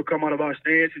stance where we'll come out of our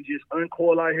stance and just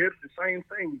uncoil our hips. The same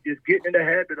thing, just getting in the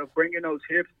habit of bringing those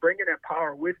hips, bringing that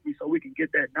power with me so we can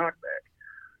get that knockback.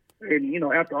 And,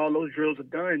 after all those drills are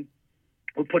done,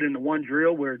 we'll put into one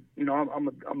drill where, I'm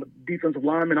a defensive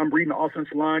lineman. I'm reading the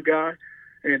offensive line guy.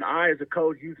 And I, as a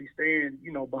coach, usually stand,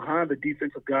 behind the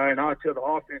defensive guy, and I'll tell the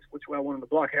offense which way I want him to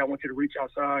block. Hey, I want you to reach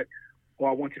outside, or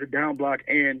I want you to down block.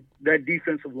 And that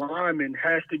defensive lineman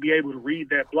has to be able to read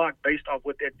that block based off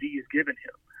what that D is giving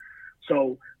him.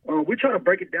 So we try to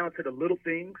break it down to the little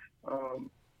things.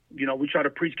 We try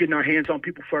to preach getting our hands on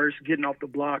people first, getting off the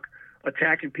block,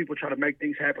 attacking people, try to make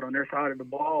things happen on their side of the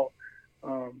ball.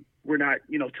 We're not,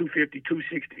 250,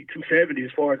 260, 270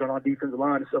 as far as on our defensive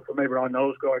line, except for maybe our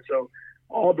nose guard. So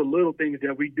all the little things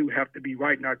that we do have to be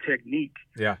right in our technique.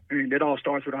 Yeah. And it all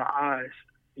starts with our eyes,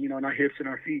 and our hips and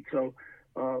our feet. So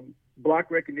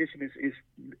block recognition is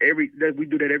we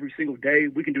do that every single day.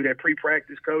 We can do that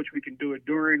pre-practice, coach. We can do it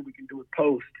during. We can do it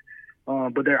post.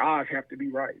 But their eyes have to be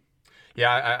right.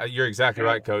 Yeah, you're exactly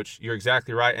right, Coach. You're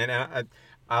exactly right. And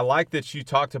I like that you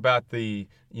talked about the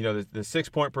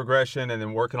 6-point progression and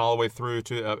then working all the way through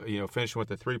to finishing with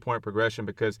the 3-point progression,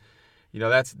 because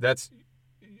that's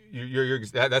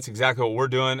exactly what we're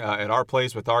doing at our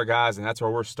place with our guys, and that's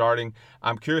where we're starting.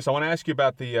 I'm curious. I want to ask you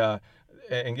about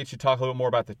and get you to talk a little more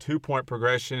about the 2-point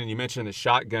progression. And you mentioned the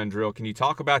shotgun drill. Can you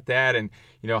talk about that and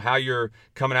how you're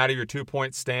coming out of your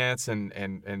 2-point stance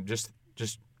and just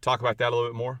talk about that a little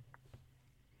bit more?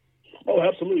 Oh,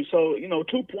 absolutely. So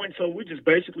 2 points. So we're just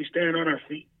basically standing on our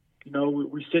feet.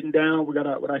 We're sitting down. We got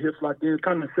our hips locked in. It's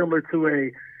kind of similar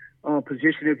to a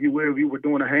position, if you will, if you were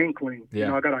doing a hang clean.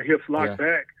 Yeah. I got our hips locked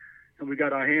back, and we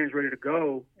got our hands ready to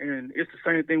go. And it's the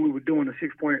same thing we were doing on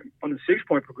the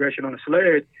 6-point progression on the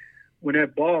sled. When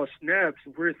that ball snaps,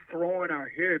 we're throwing our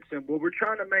hips, and what we're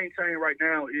trying to maintain right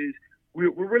now is we're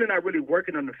really not really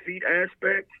working on the feet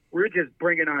aspect. We're just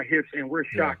bringing our hips and we're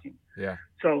shocking. Yeah.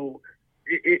 So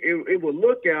it will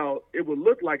look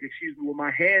like, with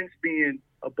my hands being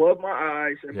above my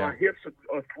eyes and my hips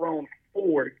are thrown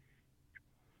forward.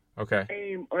 Okay.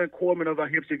 Same uncoiling of our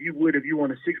hips, if you were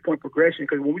on a 6-point progression,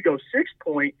 because when we go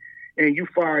 6-point and you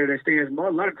fire that stance, a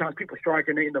lot of times people strike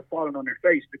and they end up falling on their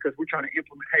face because we're trying to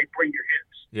implement, hey, bring your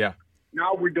hips. Yeah.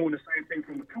 Now we're doing the same thing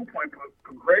from a 2-point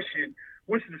progression,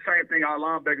 which is the same thing our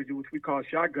linebackers do, which we call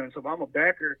shotgun. So if I'm a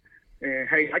backer and,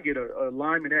 hey, I get a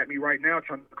lineman at me right now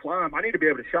trying to climb, I need to be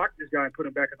able to shock this guy and put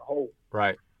him back in the hole.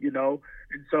 Right.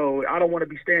 And so I don't want to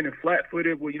be standing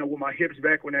flat-footed with my hips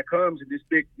back when that comes, and this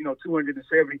big,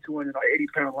 270,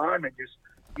 280-pound lineman just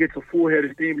gets a full head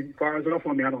of steam and he fires it off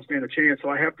on me. I don't stand a chance. So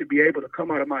I have to be able to come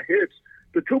out of my hips.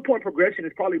 The 2-point progression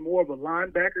is probably more of a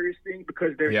linebackerish thing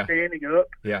because they're standing up.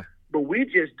 Yeah. But we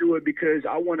just do it because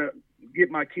I want to get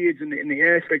my kids in the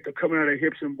aspect of coming out of their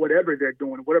hips and whatever they're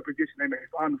doing, whatever position they may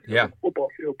find themselves on the football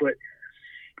field. But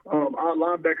our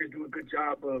linebackers do a good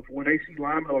job of, when they see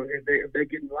linemen or if they're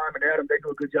getting linemen at them, they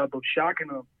do a good job of shocking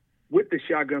them with the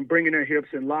shotgun, bringing their hips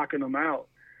and locking them out.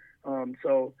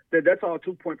 So that's all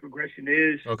 2-point progression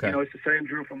is. Okay. It's the same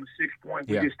drill from the 6-point.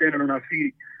 We're Yeah. just standing on our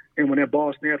feet. And when that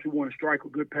ball snaps, we want to strike a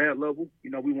good pad level.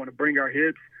 We want to bring our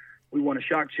hips. We want to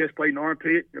shock chest plate and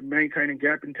armpit and maintaining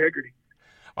gap integrity.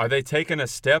 Are they taking a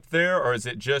step there, or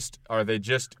are they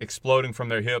just exploding from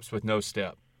their hips with no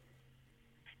step?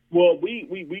 Well,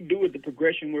 we do it the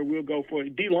progression where we'll go for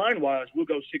D-line wise, we'll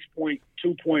go 6-point,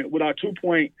 2-point. With our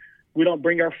 2-point, we don't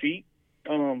bring our feet.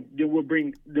 Then we'll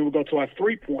go to our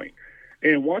 3-point.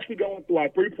 And once we go through our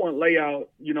 3-point layout,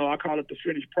 I call it the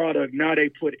finished product. Now they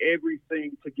put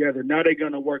everything together. Now they're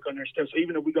going to work on their steps. So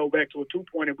even if we go back to a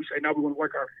 2-point and we say, now we're going to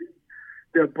work our feet,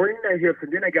 they'll bring their hips,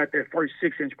 and then they got that first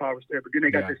 6-inch power step, but then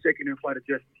they got the second in-flight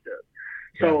adjustment step.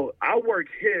 So I work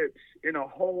hips in a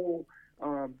whole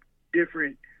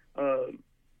different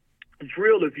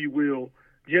drill, if you will,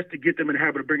 just to get them in the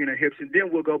habit of bringing their hips. And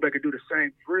then we'll go back and do the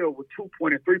same drill with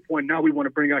 2-point and 3-point. Now we want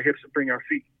to bring our hips and bring our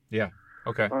feet. Yeah.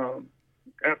 Okay.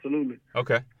 Absolutely.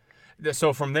 Okay.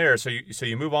 So from there, so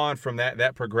you move on from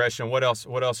that progression. What else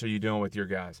are you doing with your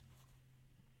guys?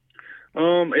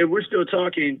 And we're still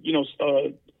talking,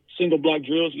 single block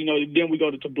drills. Then we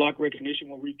go to block recognition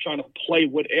when we're trying to play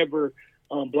whatever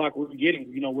block we're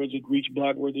getting. Whether it's reach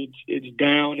block, whether it's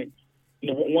down, and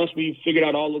once we've figured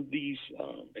out all of these,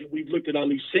 and we've looked at all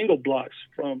these single blocks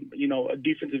from a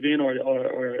defensive end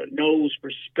or a nose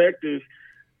perspective.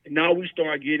 Now we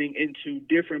start getting into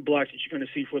different blocks that you're going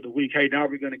to see for the week. Hey, now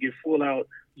we're going to get full out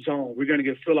zone. We're going to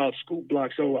get full out scoop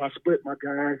blocks. So I split my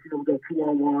guys. We go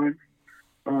 2-on-1.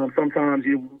 Sometimes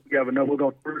you have another. We'll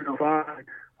go 3-on-5.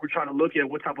 We're trying to look at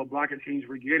what type of blocking teams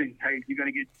we're getting. Hey, we're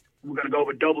going to go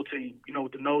over double team.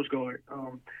 With the nose guard.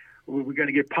 We're going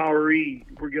to get power E.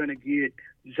 We're going to get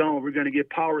zone. We're going to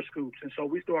get power scoops. And so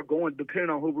we start going,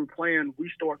 depending on who we're playing, we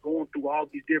start going through all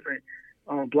these different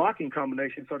blocking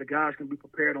combinations so the guys can be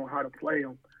prepared on how to play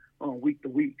them week to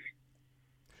week.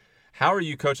 How are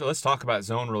you coaching? Let's talk about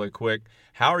zone really quick.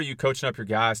 How are you coaching up your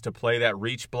guys to play that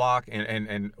reach block,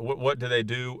 and what do they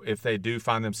do if they do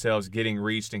find themselves getting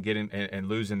reached and getting and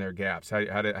losing their gaps?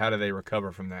 How do they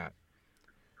recover from that?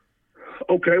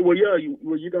 Okay, well, yeah,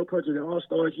 you go coach at the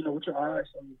All-Stars, with your eyes.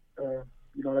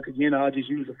 Like again, I'll just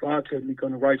use the 5 technique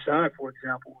on the right side, for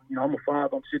example. I'm a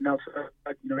 5. I'm sitting outside.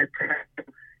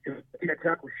 That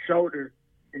tackle shoulder,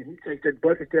 and he takes that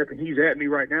bucket step, and he's at me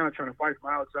right now trying to fight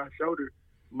my outside shoulder.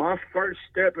 My first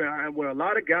step, and where a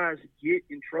lot of guys get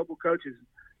in trouble, coaches,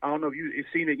 I don't know if you've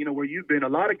seen it, where you've been. A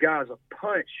lot of guys will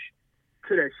punch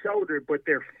to their shoulder, but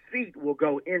their feet will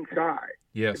go inside.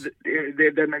 Yes.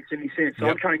 If that makes any sense. So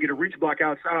Yep. I'm trying to get a reach block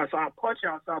outside. So I punch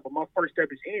outside, but my first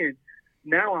step is in.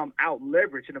 Now I'm out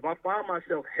leveraged. And if I find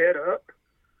myself head up,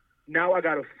 now I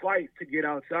got to fight to get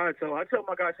outside. So I tell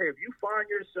my guys, hey, if you find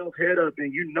yourself head up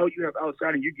and you know you have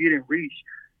outside and you get in reach,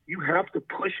 you have to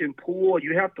push and pull.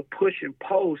 You have to push and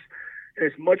post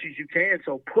as much as you can.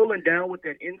 So pulling down with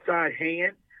that inside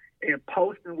hand and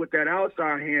posting with that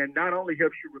outside hand not only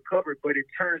helps you recover, but it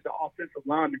turns the offensive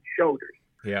lineman's shoulders.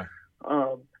 Yeah.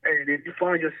 And if you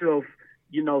find yourself,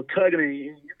 tugging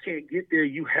and you can't get there,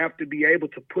 you have to be able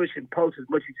to push and post as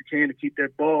much as you can to keep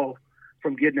that ball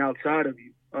from getting outside of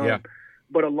you. Yeah.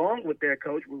 But along with that,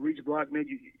 Coach, with reach block, man,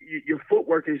 your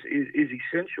footwork is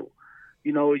essential.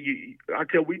 We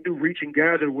do reach and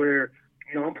gather where,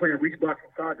 I'm playing reach block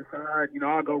from side to side.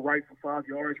 I'll go right for 5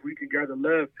 yards, reach and gather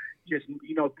left. Just,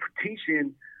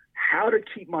 teaching how to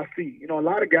keep my feet. A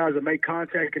lot of guys that make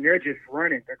contact and they're just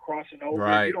running. They're crossing over.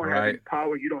 Right, You don't have any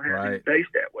power. You don't have any base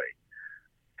that way.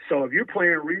 So if you're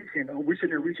playing reach and we're sitting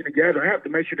there reaching together, I have to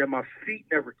make sure that my feet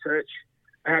never touch.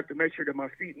 I have to make sure that my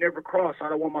feet never cross. I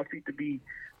don't want my feet to be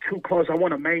too close. I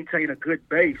want to maintain a good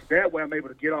base. That way I'm able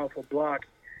to get off a block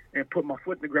and put my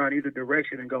foot in the ground either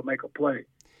direction and go make a play.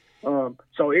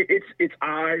 So it's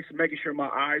eyes, making sure my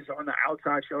eyes are on the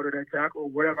outside shoulder of that tackle,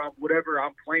 whatever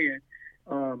I'm playing.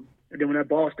 And then when that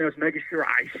ball snaps, making sure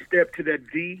I step to that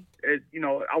V. I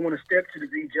want to step to the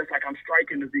V just like I'm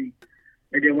striking the V.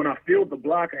 And then when I field the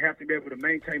block, I have to be able to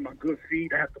maintain my good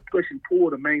feet. I have to push and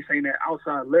pull to maintain that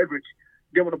outside leverage.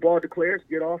 Then when the ball declares,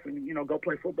 get off and, go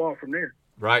play football from there.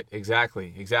 Right.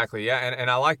 Exactly. Yeah. And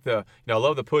I like I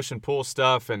love the push and pull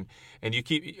stuff. And you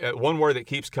keep one word that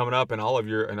keeps coming up in all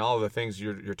of the things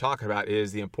you're talking about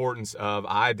is the importance of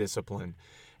eye discipline.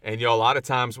 And, a lot of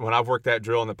times when I've worked that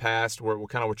drill in the past, where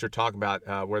kind of what you're talking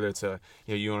about, whether it's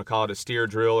you want to call it a steer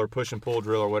drill or push and pull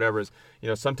drill or whatever, is,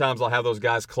 sometimes I'll have those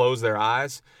guys close their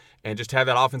eyes and just have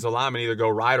that offensive lineman either go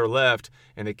right or left,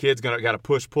 and the kid's got to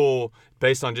push pull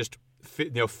based on just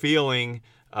feeling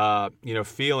that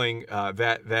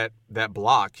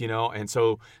block, and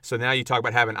so now you talk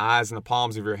about having eyes in the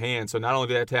palms of your hand. So not only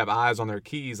do they have to have eyes on their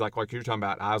keys, like you're talking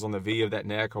about, eyes on the V of that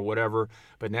neck or whatever,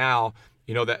 but now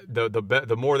that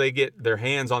the more they get their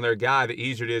hands on their guy, the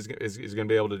easier it is going to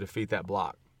be able to defeat that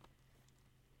block.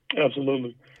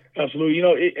 Absolutely. I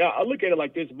look at it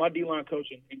like this. My D-line coach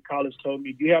in college told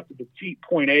me you have to defeat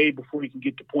point A before you can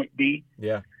get to point B.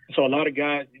 Yeah. So a lot of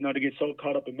guys, they get so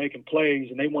caught up in making plays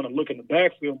and they want to look in the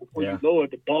backfield before you lower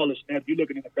the ball is snapped. You're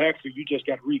looking in the backfield, you just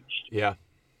got reached. Yeah.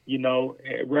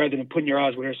 Rather than putting your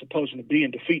eyes where they're supposed to be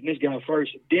and defeating this guy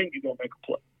first, and then you're going to make a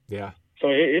play. Yeah. So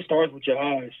it starts with your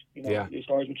eyes. Yeah. It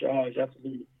starts with your eyes,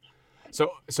 absolutely.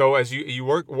 So as you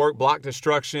work block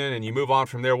destruction and you move on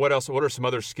from there, what else? What are some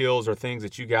other skills or things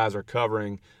that you guys are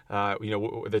covering,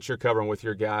 that you're covering with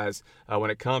your guys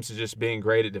when it comes to just being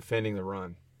great at defending the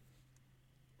run?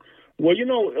 Well,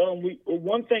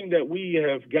 one thing that we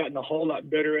have gotten a whole lot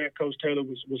better at, Coach Taylor,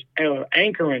 was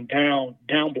anchoring down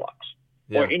blocks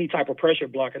or any type of pressure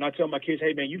block. And I tell my kids,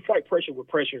 hey, man, you fight pressure with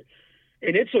pressure.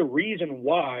 And it's a reason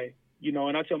why,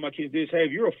 and I tell my kids this, hey,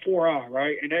 if you're a 4-eye,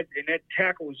 right, and that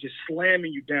tackle is just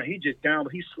slamming you down, he's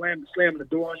slamming the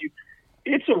door on you.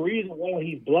 It's a reason why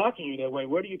he's blocking you that way.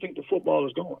 Where do you think the football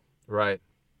is going? Right.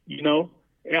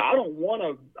 And I don't want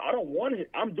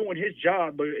it. I'm doing his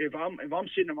job, but if I'm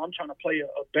sitting there, I'm trying to play a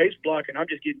base block and I'm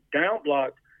just getting down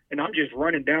blocked and I'm just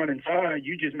running down inside,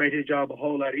 you just made his job a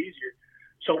whole lot easier.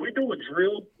 So we do a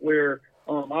drill where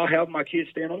I'll have my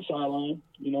kids stand on the sideline,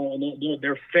 and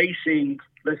they're facing,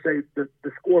 let's say, the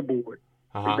scoreboard.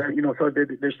 Uh-huh. So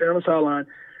they're standing on the sideline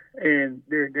and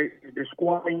they're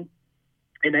squatting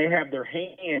and they have their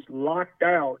hands locked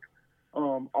out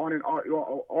on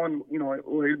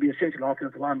it'd be essentially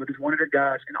offensive line, but it's one of their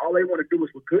guys, and all they want to do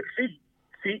is with good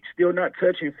feet still not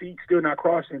touching, feet still not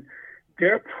crossing,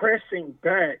 they're pressing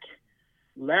back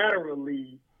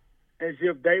laterally as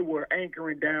if they were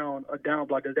anchoring down a down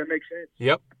block. Does that make sense?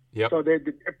 Yep. So they're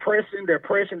pressing, they're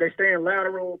staying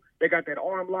lateral, they got that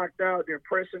arm locked out, they're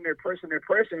pressing,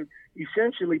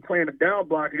 essentially playing a down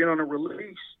block, and then on a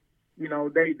release,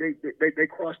 they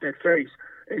cross that face.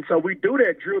 And so we do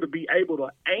that drill to be able to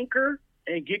anchor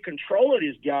and get control of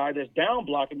this guy that's down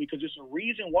blocking me, because it's a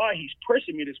reason why he's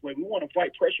pressing me this way. We want to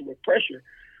fight pressure with pressure.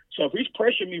 So if he's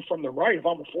pressuring me from the right, if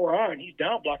I'm a 4-eye and he's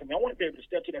down blocking me, I want to be able to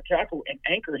step to that tackle and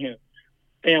anchor him.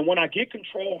 And when I get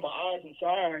control of my eyes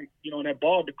inside, and that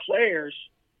ball declares,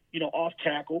 off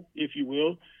tackle, if you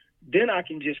will, then I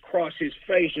can just cross his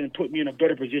face and put me in a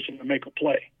better position to make a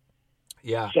play.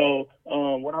 Yeah. So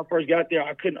when I first got there,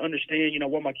 I couldn't understand,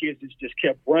 why my kids just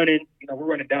kept running. We're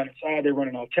running down inside, they're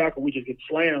running off tackle, we just get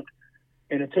slammed.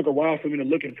 And it took a while for me to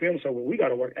look and film. So, well, we got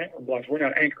to work anchor blocks. We're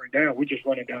not anchoring down. We're just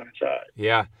running down inside.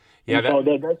 Yeah. So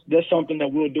that's something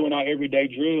that we'll do in our everyday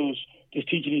drills, just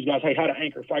teaching these guys, hey, how to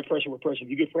anchor, fight pressure with pressure. If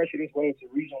you get pressure this way, it's the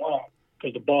reason why,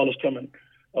 because the ball is coming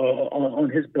on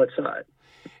his butt side.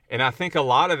 And I think a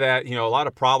lot of that, a lot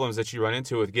of problems that you run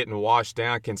into with getting washed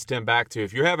down can stem back to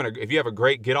if you have a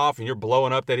great get off and you're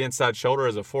blowing up that inside shoulder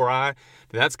as a 4-eye,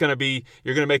 then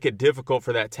you're going to make it difficult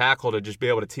for that tackle to just be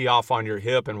able to tee off on your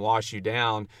hip and wash you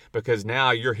down because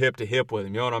now you're hip to hip with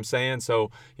him. You know what I'm saying?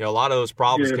 So, a lot of those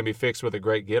problems can be fixed with a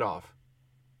great get off.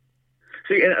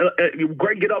 See,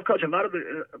 great get off, coach. A lot of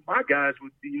my guys,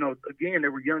 again, they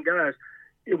were young guys.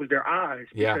 It was their eyes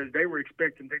because they were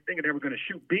thinking they were going to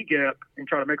shoot B-gap and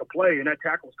try to make a play, and that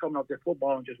tackle was coming off their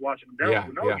football and just watching them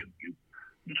down.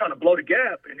 You're trying to blow the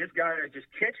gap, and this guy is just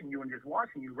catching you and just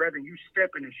watching you rather than you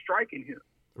stepping and striking him.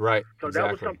 Right. So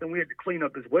that was something we had to clean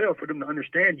up as well for them to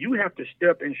understand. You have to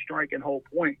step and strike and hold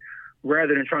point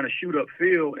rather than trying to shoot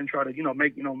upfield and try to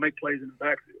make plays in the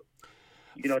backfield.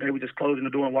 They were just closing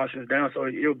the door and watching us down. So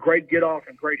it was great get off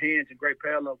and great hands and great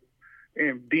pad level.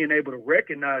 And being able to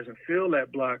recognize and feel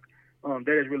that block, that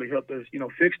has really helped us,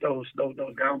 fix those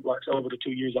down blocks over the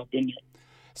 2 years I've been there.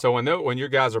 So when your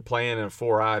guys are playing in a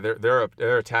 4-eye,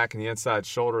 they're attacking the inside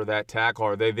shoulder of that tackle.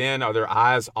 Are their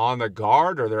eyes on the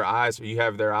guard, or you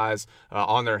have their eyes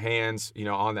on their hands,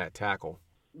 on that tackle?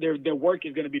 Their work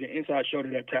is going to be the inside shoulder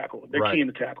of that tackle. They're keying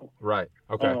the tackle. Right.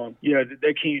 Okay.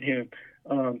 They're keying him.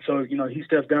 So he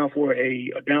steps down for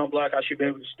a down block. I should be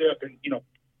able to step and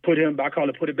put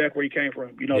it back where he came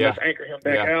from. Let's anchor him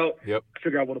back out. Yep.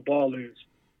 Figure out where the ball is.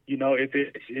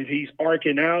 If he's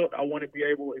arcing out, I want to be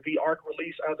able. If he arc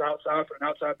release outside for an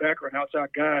outside back or an outside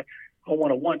guy, I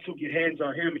want to 1-2 get hands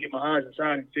on him and get my eyes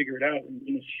inside and figure it out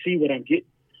and see what I'm getting.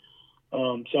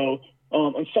 On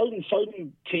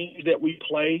certain teams that we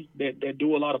play that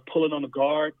do a lot of pulling on the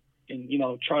guard and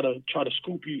try to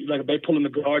scoop you, like if they pull in the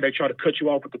guard, they try to cut you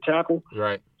off with the tackle.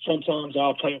 Right. Sometimes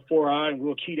I'll play a 4-eye and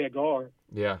we'll key that guard.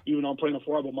 Yeah. Even though I'm playing a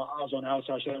 4-eye, but my eyes on the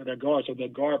outside side of that guard. So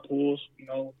that guard pulls,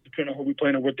 depending on who we're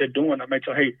playing and what they're doing, I may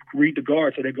tell, hey, read the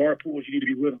guard. So that guard pulls, you need to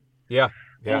be with them. Yeah.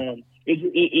 Yeah.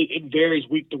 It varies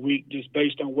week to week just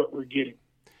based on what we're getting.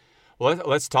 Well,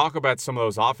 let's talk about some of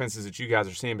those offenses that you guys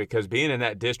are seeing, because being in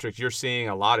that district, you're seeing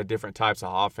a lot of different types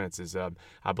of offenses.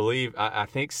 I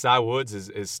think Cy Woods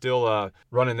is still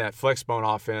running that flex bone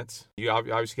offense. You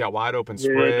obviously got wide open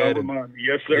spread.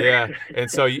 Yes, sir. Yeah,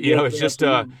 and so it's just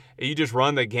you just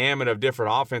run the gamut of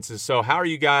different offenses. So how are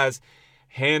you guys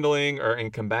handling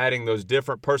and combating those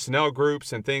different personnel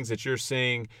groups and things that you're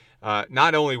seeing,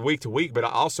 not only week to week, but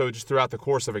also just throughout the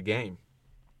course of a game?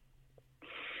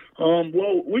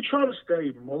 Well, we try to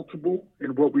stay multiple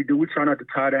in what we do. We try not to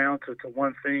tie down to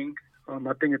one thing. I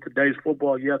think in today's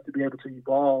football, you have to be able to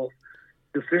evolve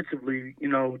defensively,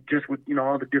 just with,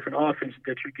 all the different offenses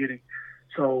that you're getting.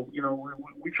 So,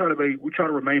 we try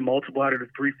to remain multiple out of the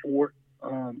 3-4,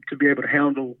 to be able to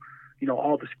handle,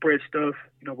 all the spread stuff,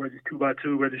 whether it's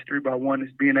 2x2, whether it's 3x1,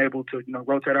 is being able to,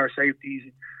 rotate our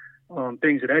safeties,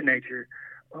 things of that nature.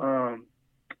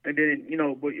 And then,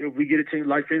 if we get a team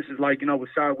like, for instance, with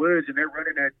Cy Woods, and they're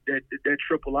running that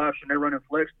triple option, they're running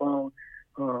flex bone,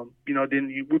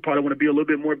 then we probably want to be a little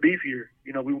bit more beefier.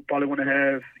 We probably want to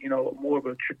have, more of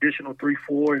a traditional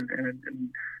 3-4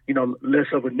 and less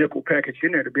of a nickel package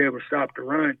in there to be able to stop the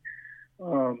run.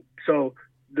 So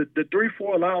the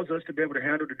 3-4 allows us to be able to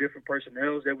handle the different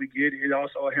personnels that we get. It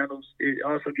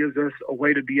also gives us a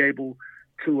way to be able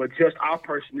to adjust our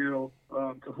personnel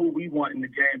to who we want in the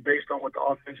game based on what the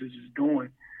offense is doing.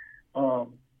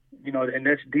 And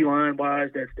that's D-line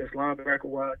wise, that's linebacker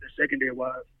wise, that's secondary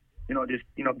wise.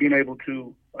 Being able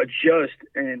to adjust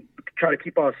and try to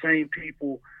keep our same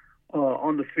people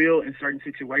on the field in certain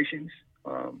situations.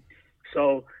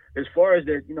 So as far as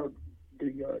the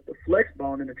flex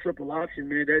bone and the triple option,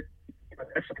 man,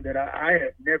 that's something that I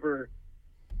have never.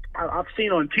 I've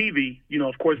seen on TV,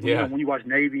 of course, when you watch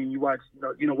Navy and you watch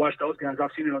those guys.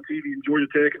 I've seen it on TV and Georgia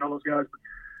Tech and all those guys.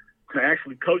 But to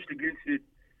actually coach against it,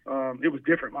 it was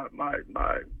different.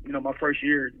 My first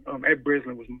year at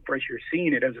Breslin was my first year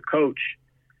seeing it as a coach,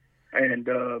 and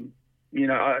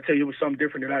I tell you, it was something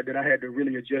different that I had to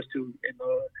really adjust to and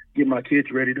get my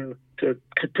kids ready to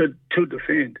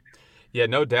defend. Yeah,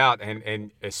 no doubt,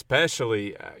 and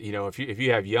especially if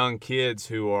you have young kids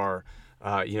who are.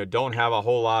 Don't have a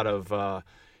whole lot of,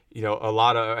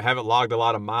 haven't logged a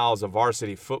lot of miles of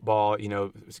varsity football. Now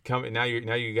you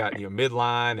got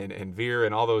midline and veer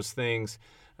and all those things.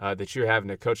 that you're having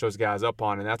to coach those guys up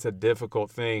on, and that's a difficult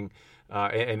thing.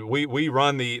 And we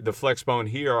run the flex bone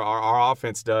here. Our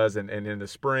offense does, and in the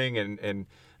spring and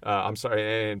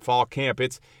in fall camp,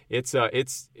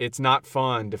 it's not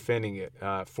fun defending it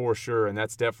for sure, and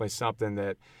that's definitely something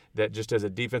that just as a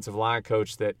defensive line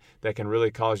coach that can really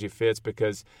cause you fits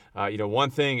because one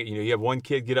thing, you have one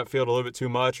kid get upfield a little bit too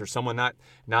much or someone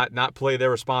not play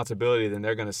their responsibility, then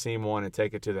they're going to seam one and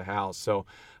take it to the house. So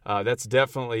that's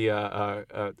definitely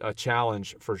a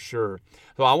challenge for sure.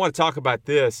 So I want to talk about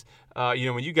this.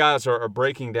 When you guys are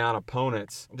breaking down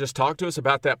opponents, just talk to us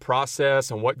about that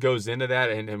process and what goes into that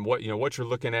and what what you're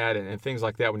looking at and things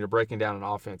like that when you're breaking down an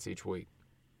offense each week.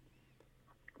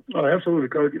 Oh, absolutely,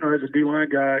 Coach. As a D-line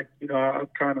guy, I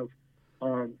kind of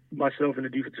myself and the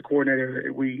defensive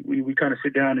coordinator, we kind of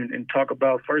sit down and talk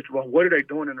about, first of all, what are they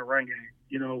doing in the run game?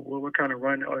 What kind of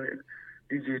run?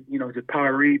 Is it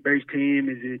power read based team?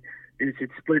 Is it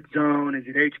split zone? Is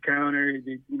it H counter? Is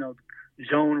it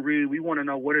zone read? We want to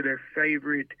know what are their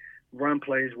favorite run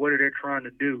plays. What are they trying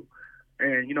to do?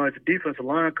 And as a defensive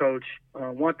line coach,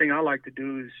 one thing I like to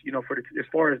do is as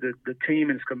far as the team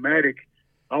and schematic,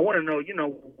 I want to know,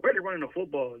 where they're running the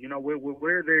football,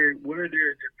 where their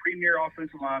premier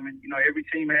offensive linemen. Every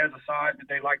team has a side that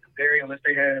they like to vary unless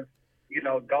they have,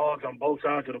 dogs on both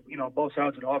sides of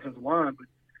the offensive line. But,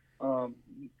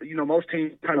 most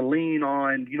teams kind of lean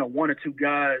on, one or two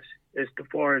guys as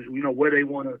far as, where they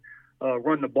want to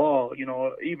run the ball,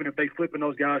 even if they flipping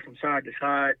those guys from side to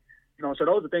side. So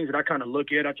those are things that I kind of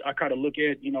look at. I kind of look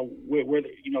at, where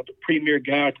the premier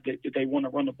guys that they want to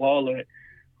run the ball at.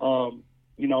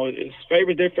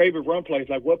 It's their favorite run plays,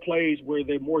 like what plays where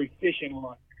they're more efficient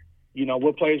on,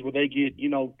 what plays where they get,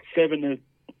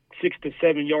 6 to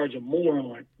 7 yards or more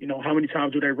on, how many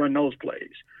times do they run those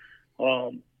plays?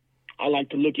 I like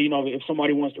to look, if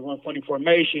somebody wants to run funny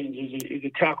formations, is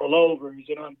it tackle over? Is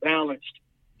it unbalanced?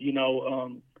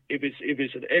 If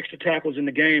it's extra tackles in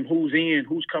the game, who's in,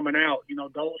 who's coming out,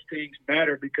 those things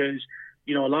matter because,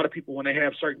 a lot of people, when they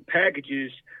have certain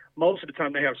packages, most of the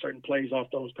time they have certain plays off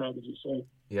those packages. So,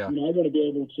 yeah. I want to be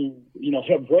able to,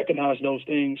 help recognize those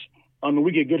things.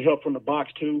 We get good help from the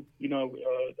box too.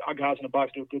 Our guys in the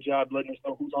box do a good job letting us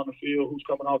know who's on the field, who's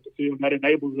coming off the field. And that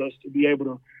enables us to be able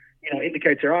to,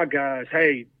 indicate to our guys,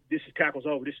 hey, this is tackles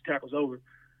over, this is tackles over.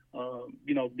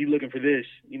 Be looking for this,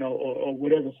 or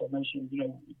whatever formation,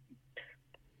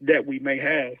 that we may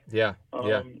have. Yeah.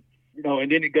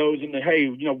 And then it goes into, hey,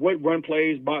 what run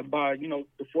plays by the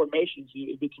formations.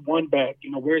 If it's one back,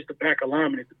 where's the back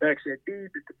alignment? If the back set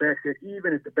deep, if the back set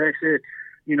even, if the back set,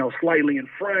 slightly in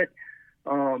front,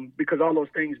 because all those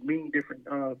things mean different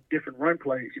run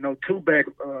plays. Two back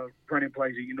running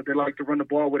plays. They like to run the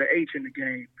ball with an H in the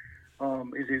game.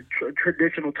 Is it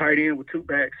traditional tight end with two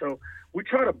backs? So we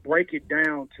try to break it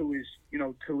down to its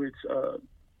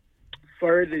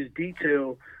furthest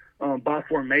detail by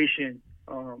formation.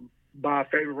 By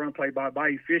favorite run play, by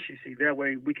efficiency. That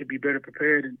way we can be better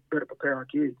prepared and better prepare our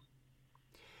kids.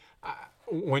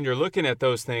 When you're looking at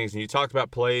those things and you talked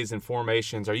about plays and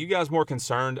formations, are you guys more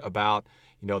concerned about,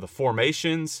 the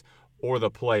formations or the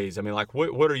plays? I mean, like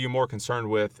what are you more concerned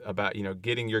with about,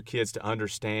 getting your kids to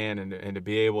understand and to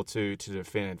be able to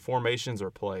defend, formations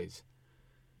or plays?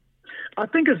 I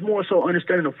think it's more so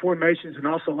understanding the formations and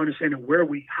also understanding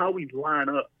how we line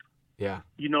up. Yeah.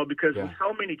 Because with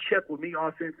so many check with me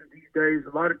offenses these days,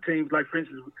 a lot of teams, like for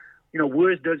instance,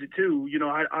 Woods does it too.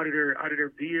 Out of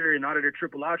their veer and out of their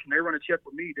triple option, they run a check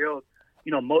with me. They'll,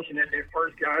 motion at their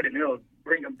first guy and they'll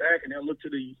bring them back and they'll look to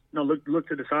the, look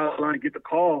to the sideline and get the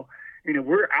call. And if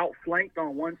we're outflanked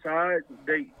on one side,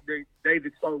 they've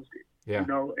exposed it. Yeah.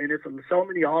 And it's so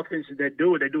many offenses that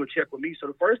do it. They do a check with me. So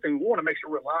the first thing we want to make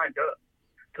sure we're lined up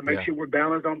to make sure we're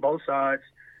balanced on both sides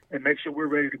and make sure we're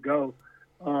ready to go.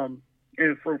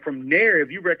 And from there,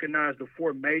 if you recognize the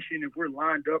formation, if we're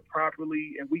lined up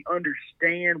properly and we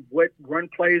understand what run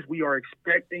plays we are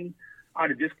expecting out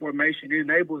of this formation, it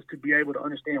enables us to be able to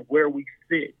understand where we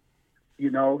fit.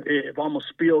 If I'm a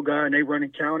spill guy and they run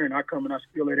and counter and I come and I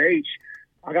spill at H,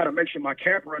 I got to make sure my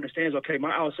capper understands, okay,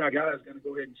 my outside guy is going to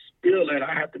go ahead and spill that.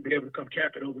 I have to be able to come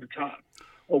cap it over the top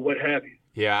or what have you.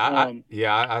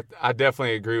 Yeah, I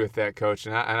definitely agree with that, Coach.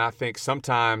 And I think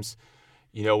sometimes –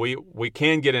 we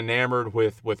can get enamored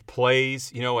with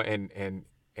plays, and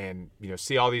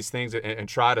see all these things and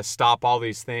try to stop all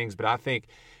these things. But I think,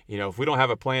 if we don't have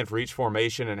a plan for each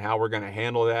formation and how we're going to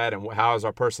handle that and how is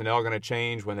our personnel going to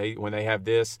change when they have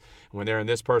this, when they're in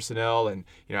this personnel, and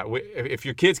if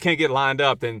your kids can't get lined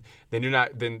up, then you're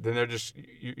not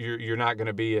you're not going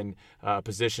to be in a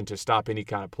position to stop any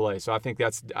kind of play. So I think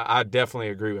I definitely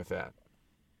agree with that.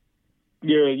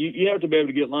 Yeah, you have to be able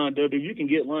to get lined up. If you can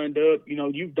get lined up,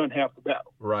 you've done half the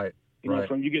battle. Right.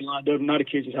 From you get lined up, now the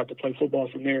kids just have to play football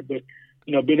from there. But,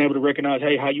 being able to recognize,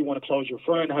 hey, how you want to close your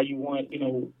front, how you want,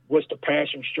 what's the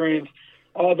passing strength,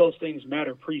 all those things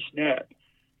matter pre-snap.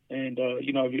 And,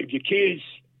 if your kids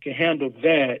can handle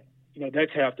that,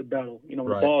 that's half the battle. When the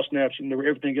ball snaps,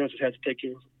 everything else just has to take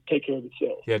care of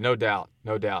itself. Yeah, no doubt.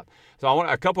 So I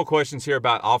want a couple questions here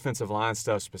about offensive line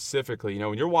stuff specifically.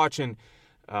 When you're watching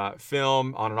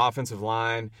film on an offensive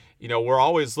line, we're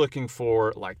always looking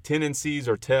for like tendencies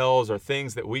or tells or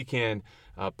things that we can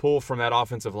pull from that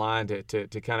offensive line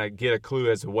to kind of get a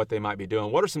clue as to what they might be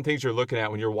doing. What are some things you're looking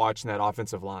at when you're watching that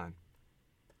offensive line?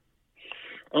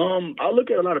 I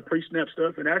look at a lot of pre-snap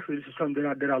stuff, and actually this is something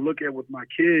that I look at with my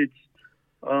kids.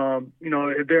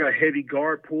 If they're a heavy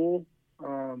guard pull,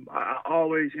 I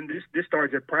always, and this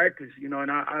starts at practice,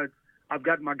 and I've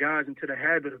gotten my guys into the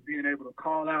habit of being able to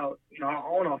call out,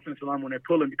 our own offensive line when they're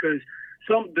pulling, because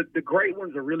the great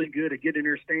ones are really good at getting in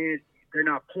their stands. They're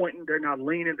not pointing, they're not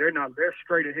leaning, they're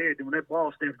straight ahead. And when that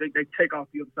ball snaps, they take off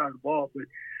the other side of the ball.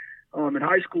 But in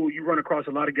high school, you run across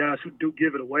a lot of guys who do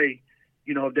give it away.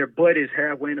 If their butt is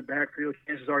halfway in the backfield,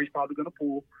 chances are he's probably going to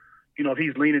pull, if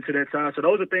he's leaning to that side. So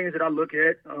those are things that I look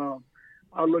at.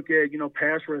 I look at,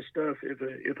 pass rush stuff.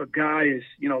 If a guy is,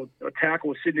 a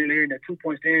tackle is sitting in there in that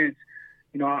 2-point stance,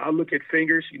 I look at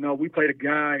fingers. We played a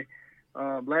guy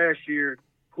last year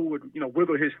who would,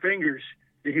 wiggle his fingers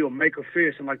that he'll make a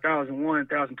fist, and like 1,001,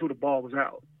 1,002, the ball was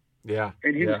out. Yeah.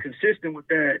 And he was consistent with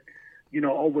that,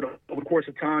 over the course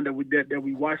of time that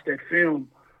we watched that film.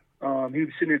 He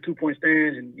was sitting in 2-point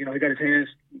stands, and he got his hands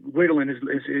wiggling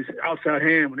his outside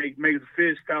hand when they made the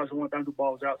fist. 1,001, 1,002,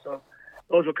 ball was out. So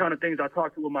those are kind of things I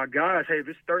talk to with my guys. Hey, if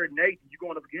it's 3rd and 8, you're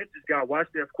going up against this guy. Watch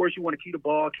that. Of course, you want to key the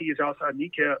ball, key his outside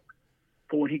kneecap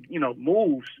for when he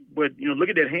moves. But look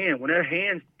at that hand. When that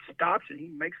hand stops and he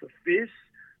makes a fist,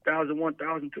 1,001,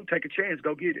 1,002, take a chance,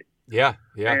 go get it. Yeah.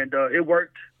 And it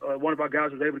worked. One of our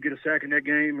guys was able to get a sack in that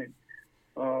game, and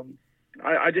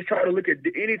I just try to look at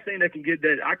anything that can get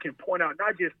that I can point out,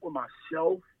 not just for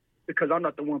myself, because I'm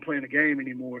not the one playing the game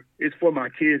anymore. It's for my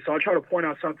kids. So I try to point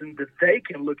out something that they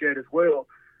can look at as well.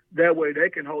 That way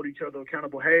they can hold each other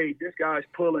accountable. Hey, this guy's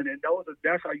pulling, and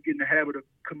that's how you get in the habit of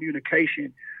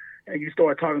communication, and you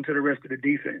start talking to the rest of the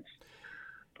defense.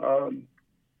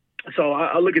 So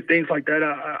I look at things like that.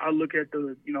 I look at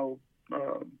the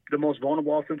most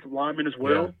vulnerable offensive lineman as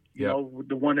well.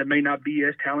 The one that may not be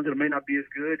as talented, or may not be as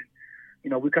good.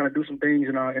 We kind of do some things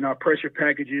in our pressure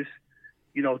packages,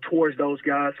 towards those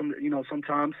guys.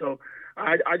 Sometimes. So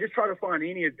I just try to find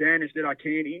any advantage that I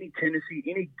can, any tendency,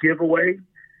 any giveaway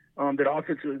that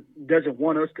offense doesn't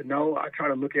want us to know. I try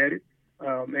to look at it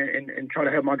and try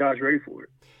to have my guys ready for it.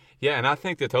 Yeah, and I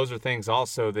think that those are things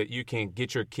also that you can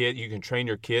train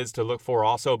your kids to look for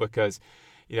also, because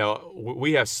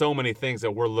we have so many things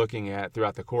that we're looking at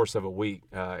throughout the course of a week,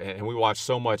 and we watch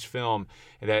so much film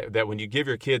that when you give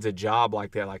your kids a job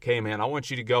like that, like, hey man, I want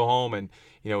you to go home and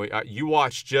you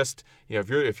watch just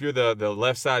if you're the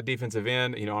left side defensive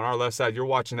end, on our left side you're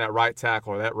watching that right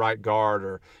tackle or that right guard,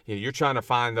 or you're trying to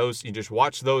find those. You just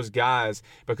watch those guys,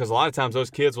 because a lot of times those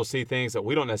kids will see things that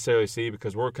we don't necessarily see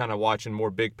because we're kind of watching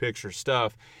more big picture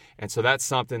stuff. And so that's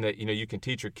something that you can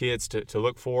teach your kids to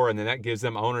look for, and then that gives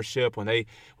them ownership when they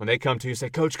come to you and say,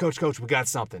 Coach, we got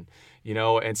something,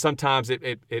 and sometimes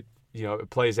it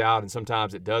plays out and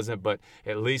sometimes it doesn't, but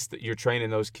at least you're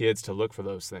training those kids to look for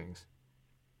those things.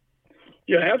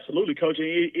 Yeah, absolutely, Coach.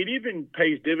 It even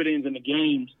pays dividends in the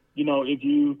games. If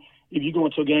you go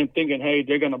into a game thinking, hey,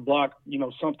 they're going to block,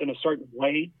 something a certain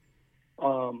way,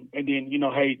 and then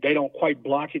hey, they don't quite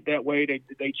block it that way.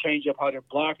 They change up how they're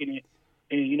blocking it.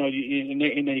 And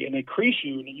they crease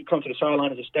you, and then you come to the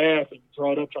sideline as a staff and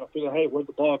draw it up, trying to figure out, hey, where's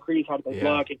the ball crease? How do they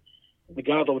block it? And the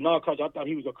guys go, no, Coach, I thought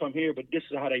he was going to come here, but this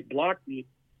is how they blocked it.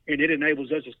 And it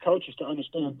enables us as coaches to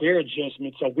understand their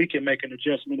adjustment so we can make an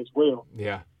adjustment as well.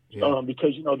 Yeah.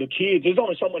 Because, the kids, there's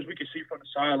only so much we can see from the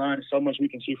sideline and so much we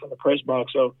can see from the press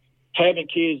box. So having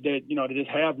kids that, that just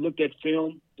have looked at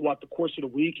film throughout the course of the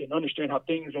week and understand how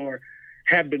things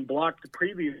have been blocked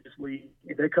previously,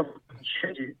 if they come and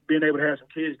change it, being able to have some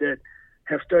kids that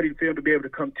have studied film to be able to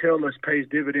come tell us pays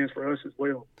dividends for us as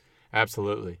well.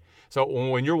 Absolutely. So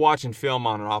when you're watching film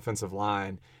on an offensive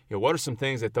line, what are some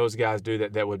things that those guys do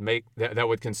that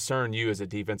would concern you as a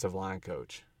defensive line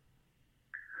coach?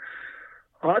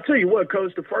 I'll tell you what,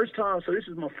 Coach, the first time, so this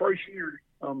is my first year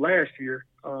last year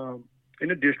in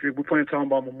the district. We're playing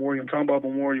Tomball Memorial. And Tomball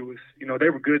Memorial was, they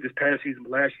were good this past season,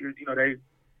 but last year,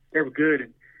 they were good.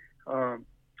 And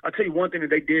I'll tell you one thing that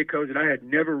they did, Coach, that I had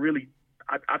never really –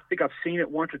 I think I've seen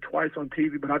it once or twice on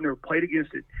TV, but I've never played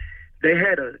against it. they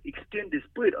had an extended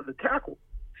split of the tackle.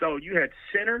 So you had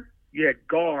center, you had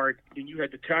guard, and you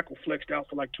had the tackle flexed out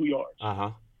for like 2 yards.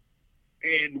 Uh-huh.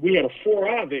 And we had a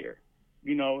 4-eye there,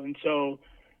 and so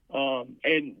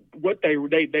and what they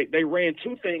ran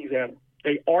two things at them.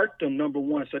 They arced them, number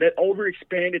one, so that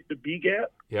overexpanded the B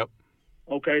gap. Yep.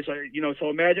 Okay, so so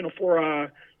imagine a 4-eye,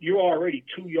 you're already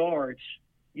 2 yards,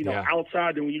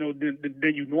 outside than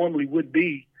than you normally would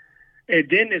be. And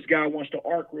then this guy wants to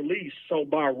arc release. So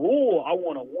by rule, I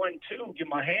want a 1-2, get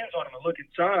my hands on him and look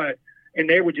inside. And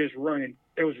they were just running.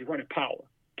 They was just running power,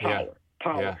 Yeah.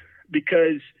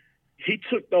 because he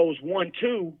took those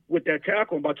 1-2 with that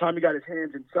tackle. And by the time he got his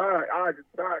hands eyes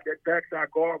inside, that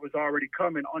backside guard was already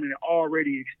coming on an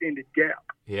already extended gap.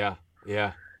 Yeah.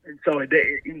 And so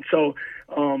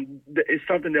it's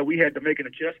something that we had to make an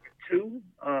adjustment to.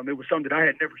 It was something that I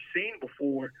had never seen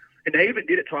before. And they even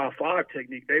did it to our 5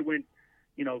 technique. They went,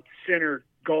 center,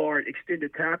 guard,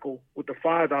 extended tackle with the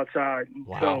 5 outside. And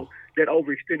wow. So that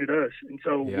overextended us. And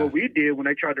so what we did when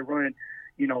they tried to run,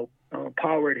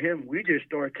 power at him, we just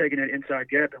started taking that inside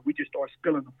gap and we just started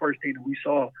spilling the first thing that we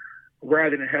saw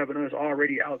rather than having us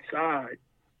already outside.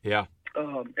 Yeah.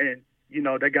 And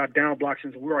they got down blocks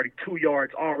and we're already 2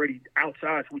 yards already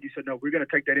outside. So we just said, no, we're going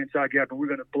to take that inside gap and we're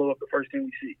going to blow up the first thing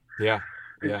we see. Yeah.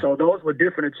 And so those were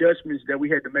different adjustments that we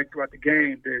had to make throughout the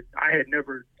game that I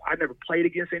never played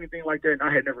against anything like that. And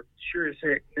I had never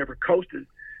coasted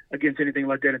against anything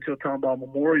like that until Tomball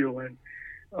Memorial. And,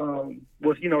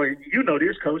 this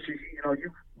coach,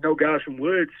 guys from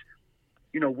Woods,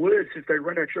 Woods, since they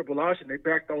run that triple option, they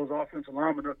back those offensive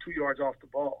linemen up 2 yards off the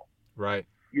ball. Right.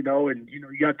 You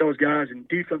got those guys in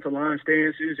defensive line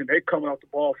stances and they coming off the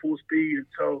ball full speed. And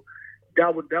so,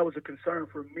 that was a concern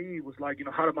for me was like,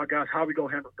 how we going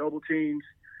to handle double teams?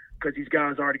 Because these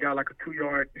guys already got like a 2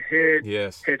 yard head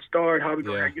start. How we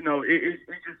going to, it's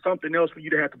just something else for you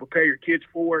to have to prepare your kids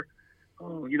for,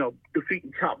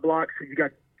 defeating top blocks. So you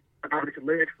got obviously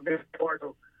legs from that part.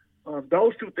 So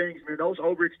those two things, man, those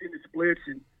overextended splits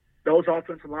and those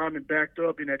offensive linemen backed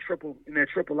up in that triple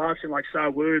option like Cy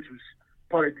Woods was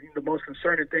probably the most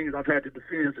concerning things I've had to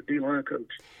defend as a D-line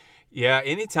coach. Yeah,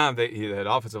 anytime that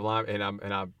offensive line,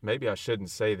 and I maybe I shouldn't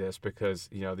say this because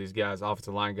these guys,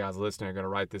 offensive line guys listening, are going to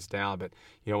write this down. But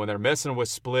when they're messing with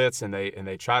splits and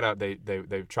they try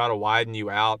to widen you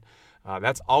out,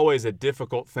 that's always a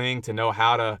difficult thing to know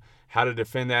how to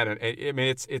defend that. And I mean,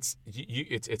 it's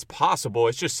possible.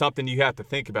 It's just something you have to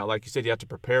think about. Like you said, you have to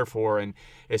prepare for, and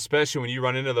especially when you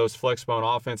run into those flex bone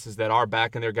offenses that are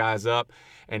backing their guys up,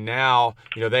 and now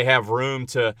they have room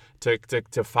to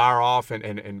fire off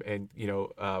and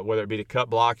whether it be to cut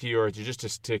block you or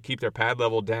just to keep their pad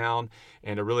level down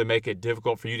and to really make it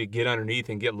difficult for you to get underneath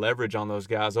and get leverage on those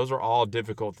guys. Those are all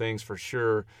difficult things for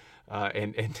sure.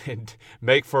 And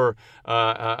make for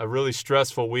a really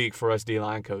stressful week for us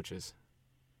D-line coaches.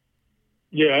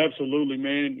 Yeah, absolutely,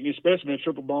 man. Especially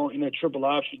in that triple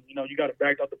option, you got to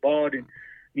back up the ball, and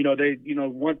they,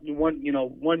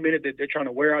 one minute that they're trying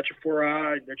to wear out your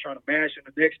 4-eye, they're trying to mash, and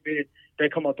the next minute they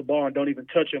come off the ball and don't even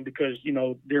touch them because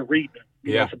they're reading them.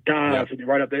 It's a dive, and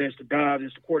right up there it's the dive,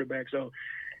 it's the quarterback. So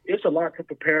it's a lot to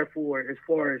prepare for as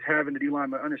far as having the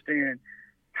D-lineman understand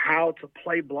how to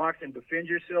play blocks and defend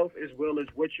yourself, as well as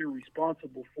what you're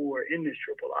responsible for in this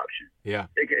triple option. Yeah,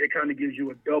 it kind of gives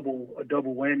you a double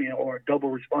whammy or a double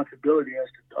responsibility as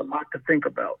to a lot to think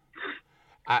about.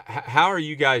 How are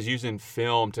you guys using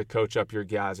film to coach up your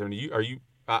guys? I mean, are you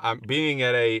being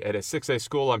at a 6A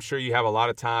school? I'm sure you have a lot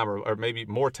of time, or maybe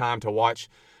more time to watch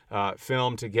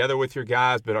film together with your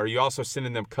guys, but are you also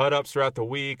sending them cut-ups throughout the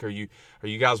week? Are you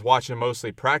guys watching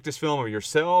mostly practice film or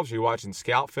yourselves? Are you watching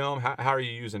scout film? How are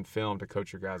you using film to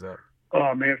coach your guys up?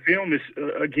 Oh, man, film is,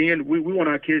 again, we want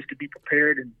our kids to be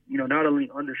prepared and, not only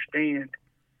understand,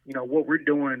 what we're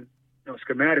doing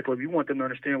schematically, we want them to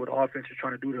understand what the offense is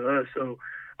trying to do to us. So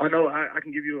I know I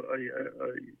can give you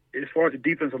as far as the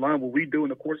defensive line, what we do in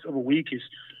the course of a week is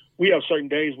we have certain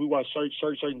days we watch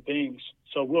certain things.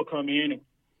 So we'll come in and,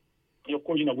 of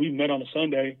course, we met on a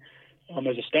Sunday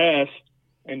as a staff,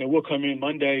 and then we'll come in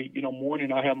Monday,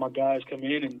 morning. I have my guys come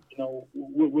in, and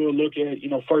we'll look at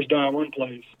first down run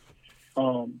plays,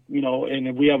 and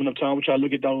if we have enough time, we try to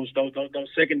look at those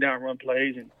second down run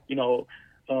plays, and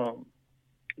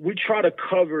we try to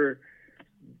cover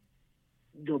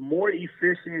the more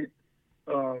efficient,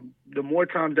 the more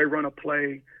times they run a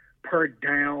play per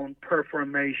down, per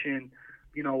formation.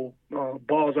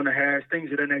 Balls on the hash,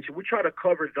 things of that nature. We try to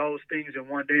cover those things in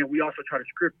one day, and we also try to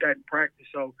script that in practice.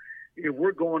 So if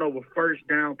we're going over first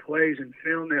down plays and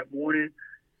film that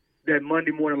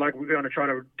Monday morning, like we're going to try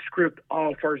to script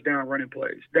all first down running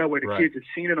plays. That way the kids have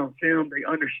seen it on film. They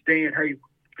understand, hey,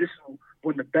 this is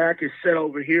when the back is set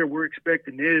over here, we're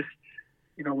expecting this.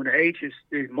 When the H is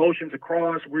the motions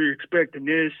across, we're expecting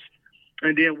this.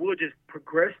 And then we'll just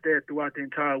progress that throughout the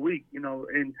entire week,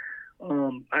 and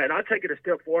I take it a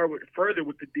step further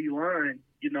with the D-line,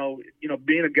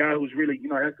 being a guy who's really,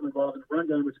 actively involved in the run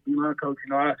game as a D-line coach,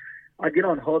 I get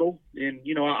on huddle and,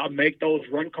 I make those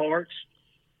run cards,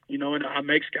 and I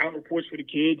make scout reports for the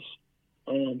kids.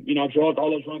 I draw up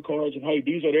all those run cards and, hey,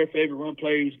 these are their favorite run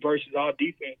plays versus our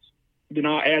defense. Then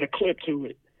I'll add a clip to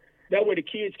it. That way the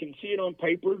kids can see it on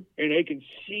paper and they can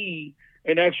see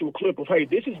an actual clip of, hey,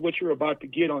 this is what you're about to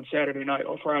get on Saturday night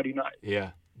or Friday night.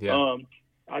 Yeah.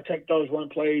 I take those run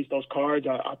plays, those cards,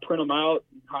 I print them out.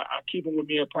 I keep them with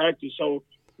me at practice. So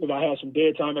if I have some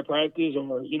dead time at practice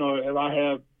or, if I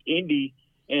have Indy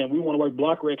and we want to work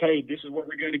block rec, hey, this is what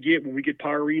we're going to get when we get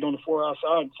power read on the 4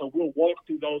 outside. So we'll walk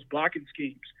through those blocking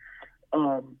schemes.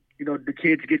 The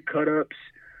kids get cut-ups.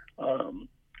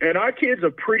 And our kids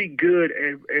are pretty good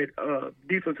at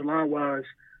defensive line-wise,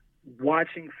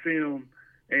 watching film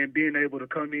and being able to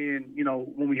come in,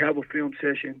 when we have a film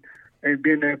session and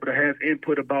being able to have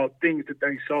input about things that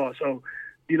they saw. So,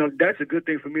 that's a good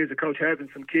thing for me as a coach, having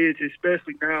some kids,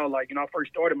 especially now, like, I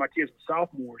first started, my kids were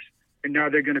sophomores, and now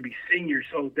they're going to be seniors.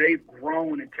 So they've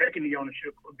grown and taken the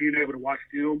ownership of being able to watch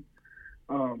film.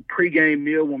 Pre-game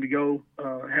meal, when we go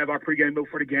have our pre-game meal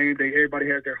for the game, everybody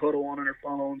has their huddle on their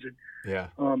phones.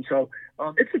 And so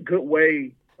it's a good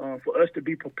way for us to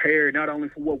be prepared, not only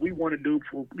for what we want to do,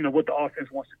 for what the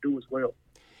offense wants to do as well.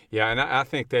 Yeah, and I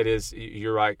think that is,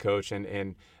 you're right, Coach.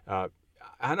 And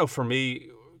I know for me,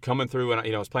 coming through when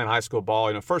I was playing high school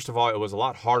ball, first of all, it was a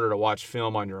lot harder to watch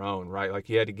film on your own, right? Like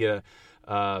you had to get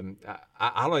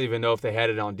I don't even know if they had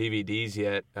it on DVDs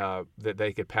yet that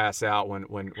they could pass out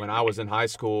when I was in high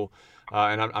school,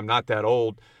 and I'm not that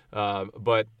old,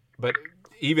 but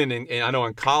even in I know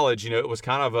in college, it was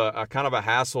kind of a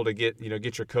hassle to get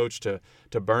your coach to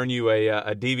burn you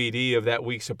a DVD of that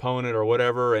week's opponent or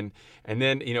whatever, and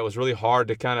then it was really hard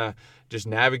to kind of just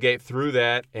navigate through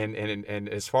that, and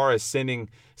as far as sending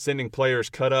players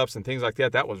cut-ups and things like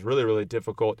that, that was really, really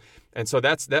difficult. And so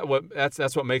that's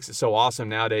what makes it so awesome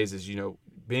nowadays is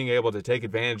being able to take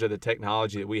advantage of the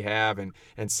technology that we have and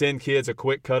send kids a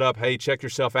quick cut-up. Hey, check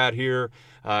yourself out here.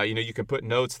 You can put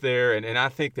notes there, and I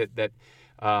think that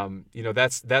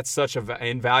that's such an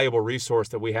invaluable resource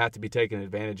that we have to be taking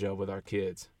advantage of with our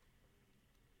kids.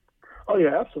 Oh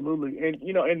yeah, absolutely. And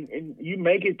and you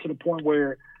make it to the point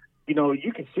where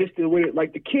you consistent with it.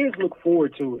 Like the kids look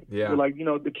forward to it. Yeah. So like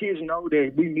the kids know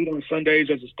that we meet on Sundays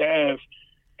as a staff,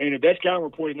 and if that scout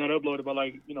report is not uploaded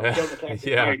by 7 o'clock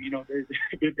yeah. at night,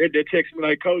 they text me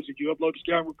like, Coach, did you upload the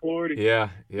scout report? And,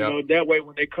 that way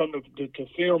when they come to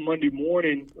film Monday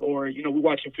morning, or we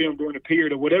watch the film during the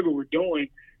period or whatever we're doing,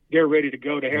 they're ready to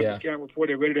go. They have the scout report.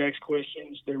 They're ready to ask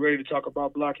questions. They're ready to talk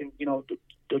about blocking.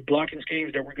 The blocking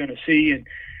schemes that we're going to see, and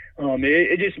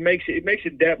it just makes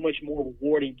it that much more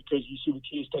rewarding because you see the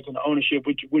kids taking the ownership,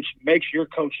 which makes your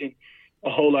coaching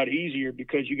a whole lot easier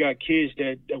because you got kids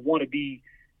that want to be,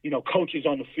 coaches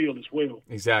on the field as well.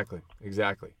 Exactly.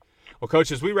 Well,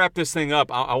 Coach, as we wrap this thing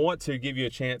up, I want to give you a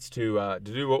chance to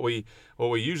do what we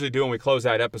usually do when we close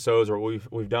out episodes, or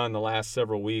we've done the last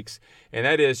several weeks, and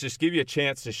that is just give you a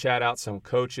chance to shout out some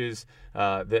coaches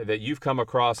that you've come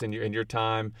across in your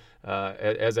time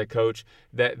as a coach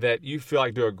that you feel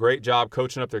like do a great job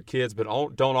coaching up their kids, but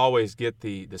don't always get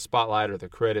the spotlight or the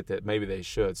credit that maybe they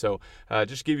should. So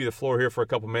just give you the floor here for a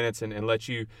couple minutes and let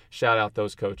you shout out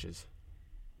those coaches.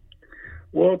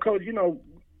 Well, Coach,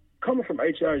 coming from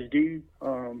HISD,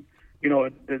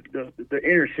 the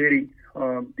inner city,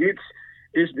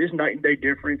 it's night and day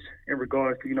difference in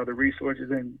regards to, the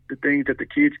resources and the things that the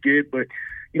kids get. But,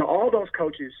 all those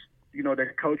coaches,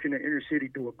 that coach in the inner city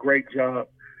do a great job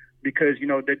because,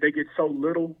 they get so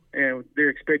little and they're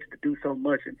expected to do so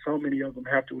much. And so many of them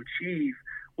have to achieve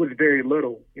with very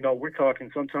little. We're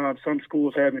talking sometimes some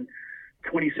schools having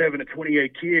 27 to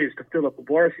 28 kids to fill up a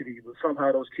varsity, but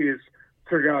somehow those kids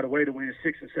figure out a way to win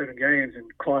 6 or 7 games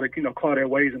and claw their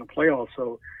ways in the playoffs.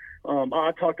 So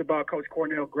I talked about Coach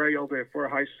Cornell Gray over at Ford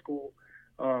High School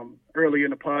early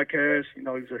in the podcast. He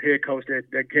was a head coach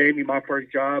that gave me my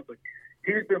first job, but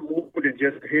he's been more than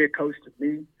just a head coach to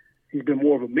me. He's been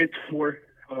more of a mentor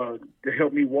to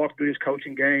help me walk through this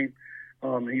coaching game.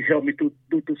 He's helped me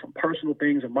through some personal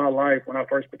things in my life when I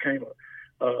first became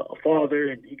a father,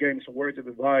 and he gave me some words of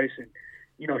advice. And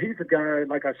he's a guy,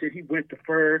 like I said, he went to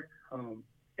Fur,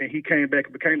 and he came back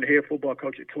and became the head football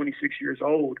coach at 26 years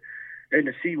old. And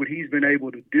to see what he's been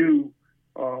able to do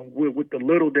with the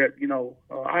little that,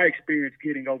 I experienced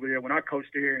getting over there when I coached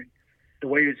there and the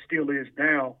way it still is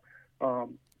now,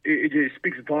 it just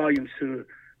speaks volumes to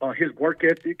his work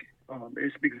ethic.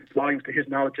 It speaks volumes to his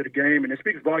knowledge of the game, and it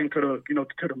speaks volumes to the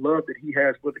love that he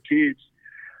has for the kids.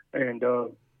 And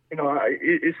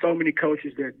it's so many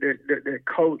coaches that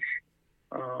coach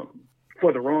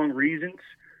for the wrong reasons,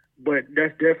 but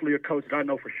that's definitely a coach that I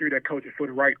know for sure that coaches for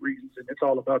the right reasons, and it's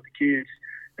all about the kids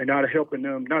and not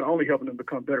only helping them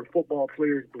become better football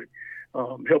players, but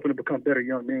helping them become better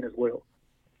young men as well.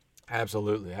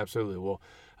 Absolutely. Well,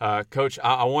 Coach,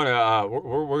 I want to.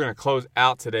 We're going to close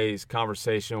out today's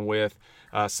conversation with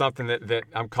something that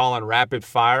I'm calling rapid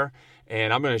fire,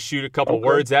 and I'm going to shoot a couple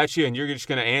words at you, and you're just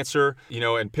going to answer,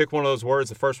 and pick one of those words.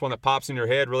 The first one that pops in your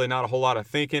head. Really, not a whole lot of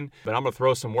thinking, but I'm going to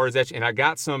throw some words at you. And I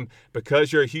got some,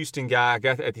 because you're a Houston guy.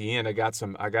 At the end. I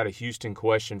got a Houston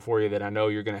question for you that I know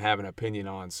you're going to have an opinion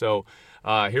on. So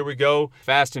here we go,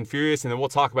 fast and furious, and then we'll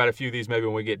talk about a few of these maybe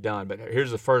when we get done. But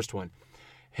here's the first one: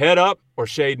 head up or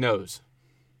shade nose?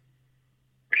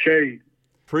 Shade.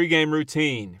 Pre-game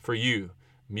routine for you: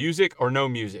 music or no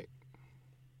music?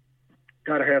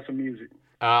 Gotta have some music.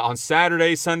 On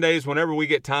Saturdays, Sundays, whenever we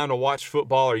get time to watch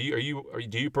football, do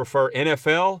you prefer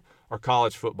NFL or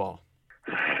college football?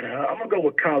 I'm gonna go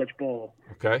with college ball.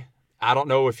 Okay. I don't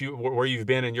know where you've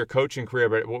been in your coaching career,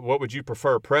 but what would you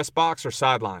prefer, press box or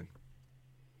sideline?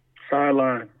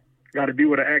 Sideline. Got to be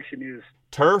where the action is.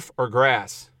 Turf or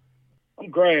grass?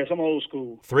 I'm grass. I'm old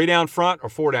school. 3 down front or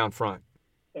 4 down front?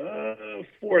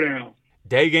 4 down.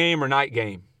 Day game or night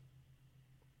game?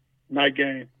 Night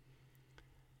game.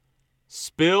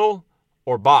 Spill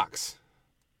or box?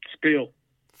 Spill.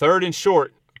 Third and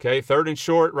short. Okay, third and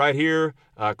short right here.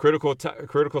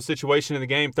 Critical situation in the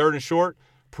game. Third and short.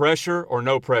 Pressure or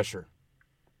no pressure?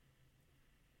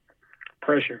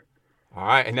 Pressure. All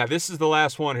right, and now this is the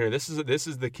last one here. This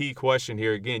is the key question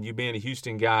here. Again, you being a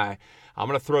Houston guy, I'm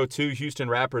going to throw 2 Houston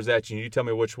rappers at you, and you tell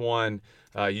me which one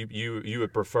you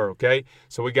would prefer, okay?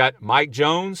 So we got Mike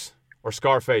Jones or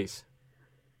Scarface?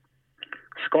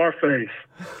 Scarface.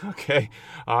 Okay.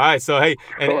 All right. So, hey,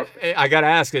 and I got to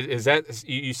ask, is that,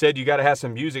 you said you got to have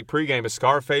some music pregame. Is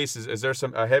Scarface, is there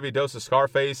a heavy dose of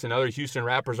Scarface and other Houston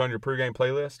rappers on your pregame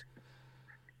playlist?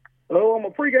 Oh, on my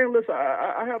pregame list,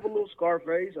 I have a little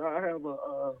Scarface. I have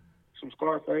some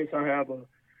Scarface. I have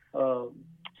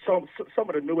some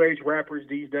of the new age rappers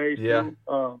these days too.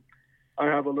 I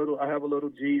have a little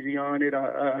Jeezy on it.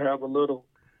 I have a little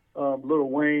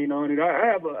Wayne on it.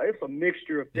 It's a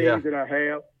mixture of things that I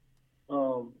have.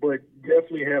 But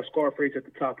definitely have Scarface at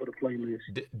the top of the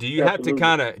playlist. Do you have to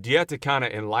kind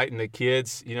of enlighten the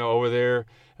kids, over there,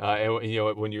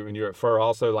 and when you're at Fur,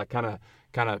 also like kind of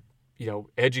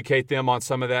educate them on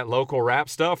some of that local rap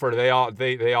stuff, or do they all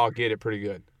get it pretty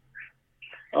good?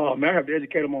 Oh man, I have to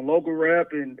educate them on local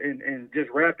rap and just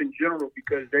rap in general,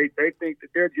 because they think that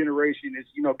their generation is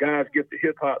God's gift to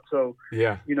hip hop. So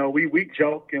we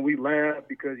joke and we laugh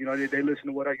because they listen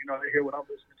to what they hear what I'm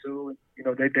listening to,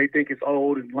 and they think it's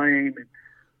old and lame, and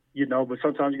but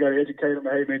sometimes you got to educate them.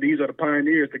 Hey man, these are the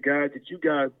pioneers, the guys that you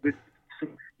guys. They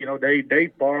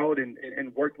borrowed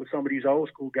and worked with some of these old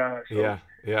school guys. So,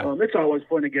 it's always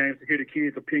fun in games to hear the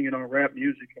kids' opinion on rap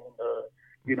music, and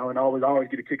and I always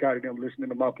get a kick out of them listening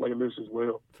to my playlist as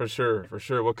well. For sure.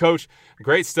 Well, Coach,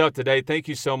 great stuff today. Thank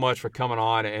you so much for coming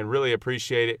on, and really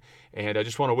appreciate it. And I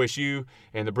just want to wish you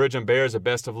and the Bridgend Bears the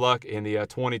best of luck in the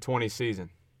 2020 season.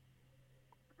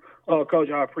 Oh, Coach,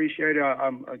 I appreciate it.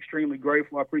 I'm extremely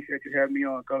grateful. I appreciate you having me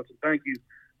on, Coach. And thank you.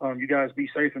 You guys be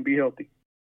safe and be healthy.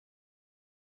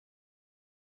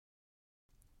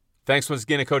 Thanks once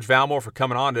again to Coach Valmore for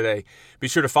coming on today. Be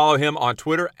sure to follow him on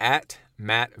Twitter at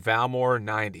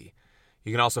MattValmore90.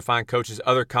 You can also find Coach's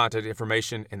other content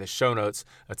information in the show notes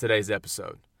of today's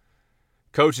episode.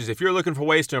 Coaches, if you're looking for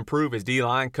ways to improve as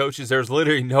D-line coaches, there's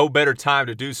literally no better time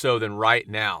to do so than right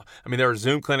now. I mean, there are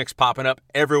Zoom clinics popping up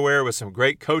everywhere with some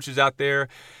great coaches out there.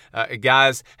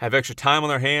 Guys have extra time on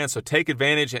their hands, so take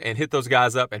advantage and hit those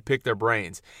guys up and pick their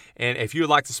brains. And if you would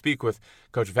like to speak with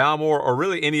Coach Valmore or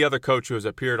really any other coach who has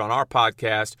appeared on our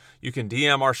podcast, you can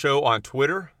DM our show on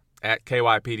Twitter at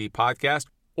KYPD Podcast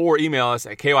or email us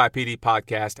at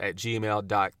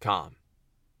kypdpodcast@gmail.com.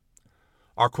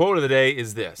 Our quote of the day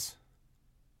is this: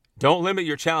 don't limit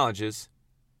your challenges,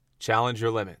 challenge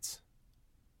your limits.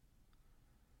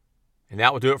 And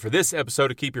that will do it for this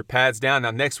episode of Keep Your Pads Down.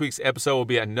 Now, next week's episode will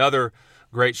be another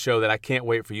great show that I can't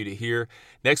wait for you to hear.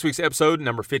 Next week's episode,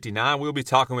 number 59, we'll be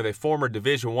talking with a former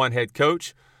Division I head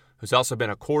coach who's also been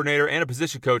a coordinator and a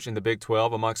position coach in the Big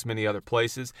 12, amongst many other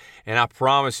places. And I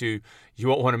promise you, you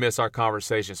won't want to miss our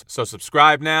conversations. So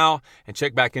subscribe now and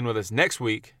check back in with us next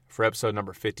week for episode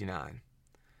number 59.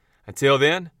 Until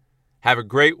then, have a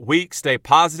great week. Stay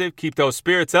positive. Keep those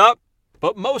spirits up.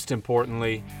 But most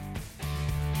importantly,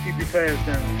 keep your pads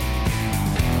down.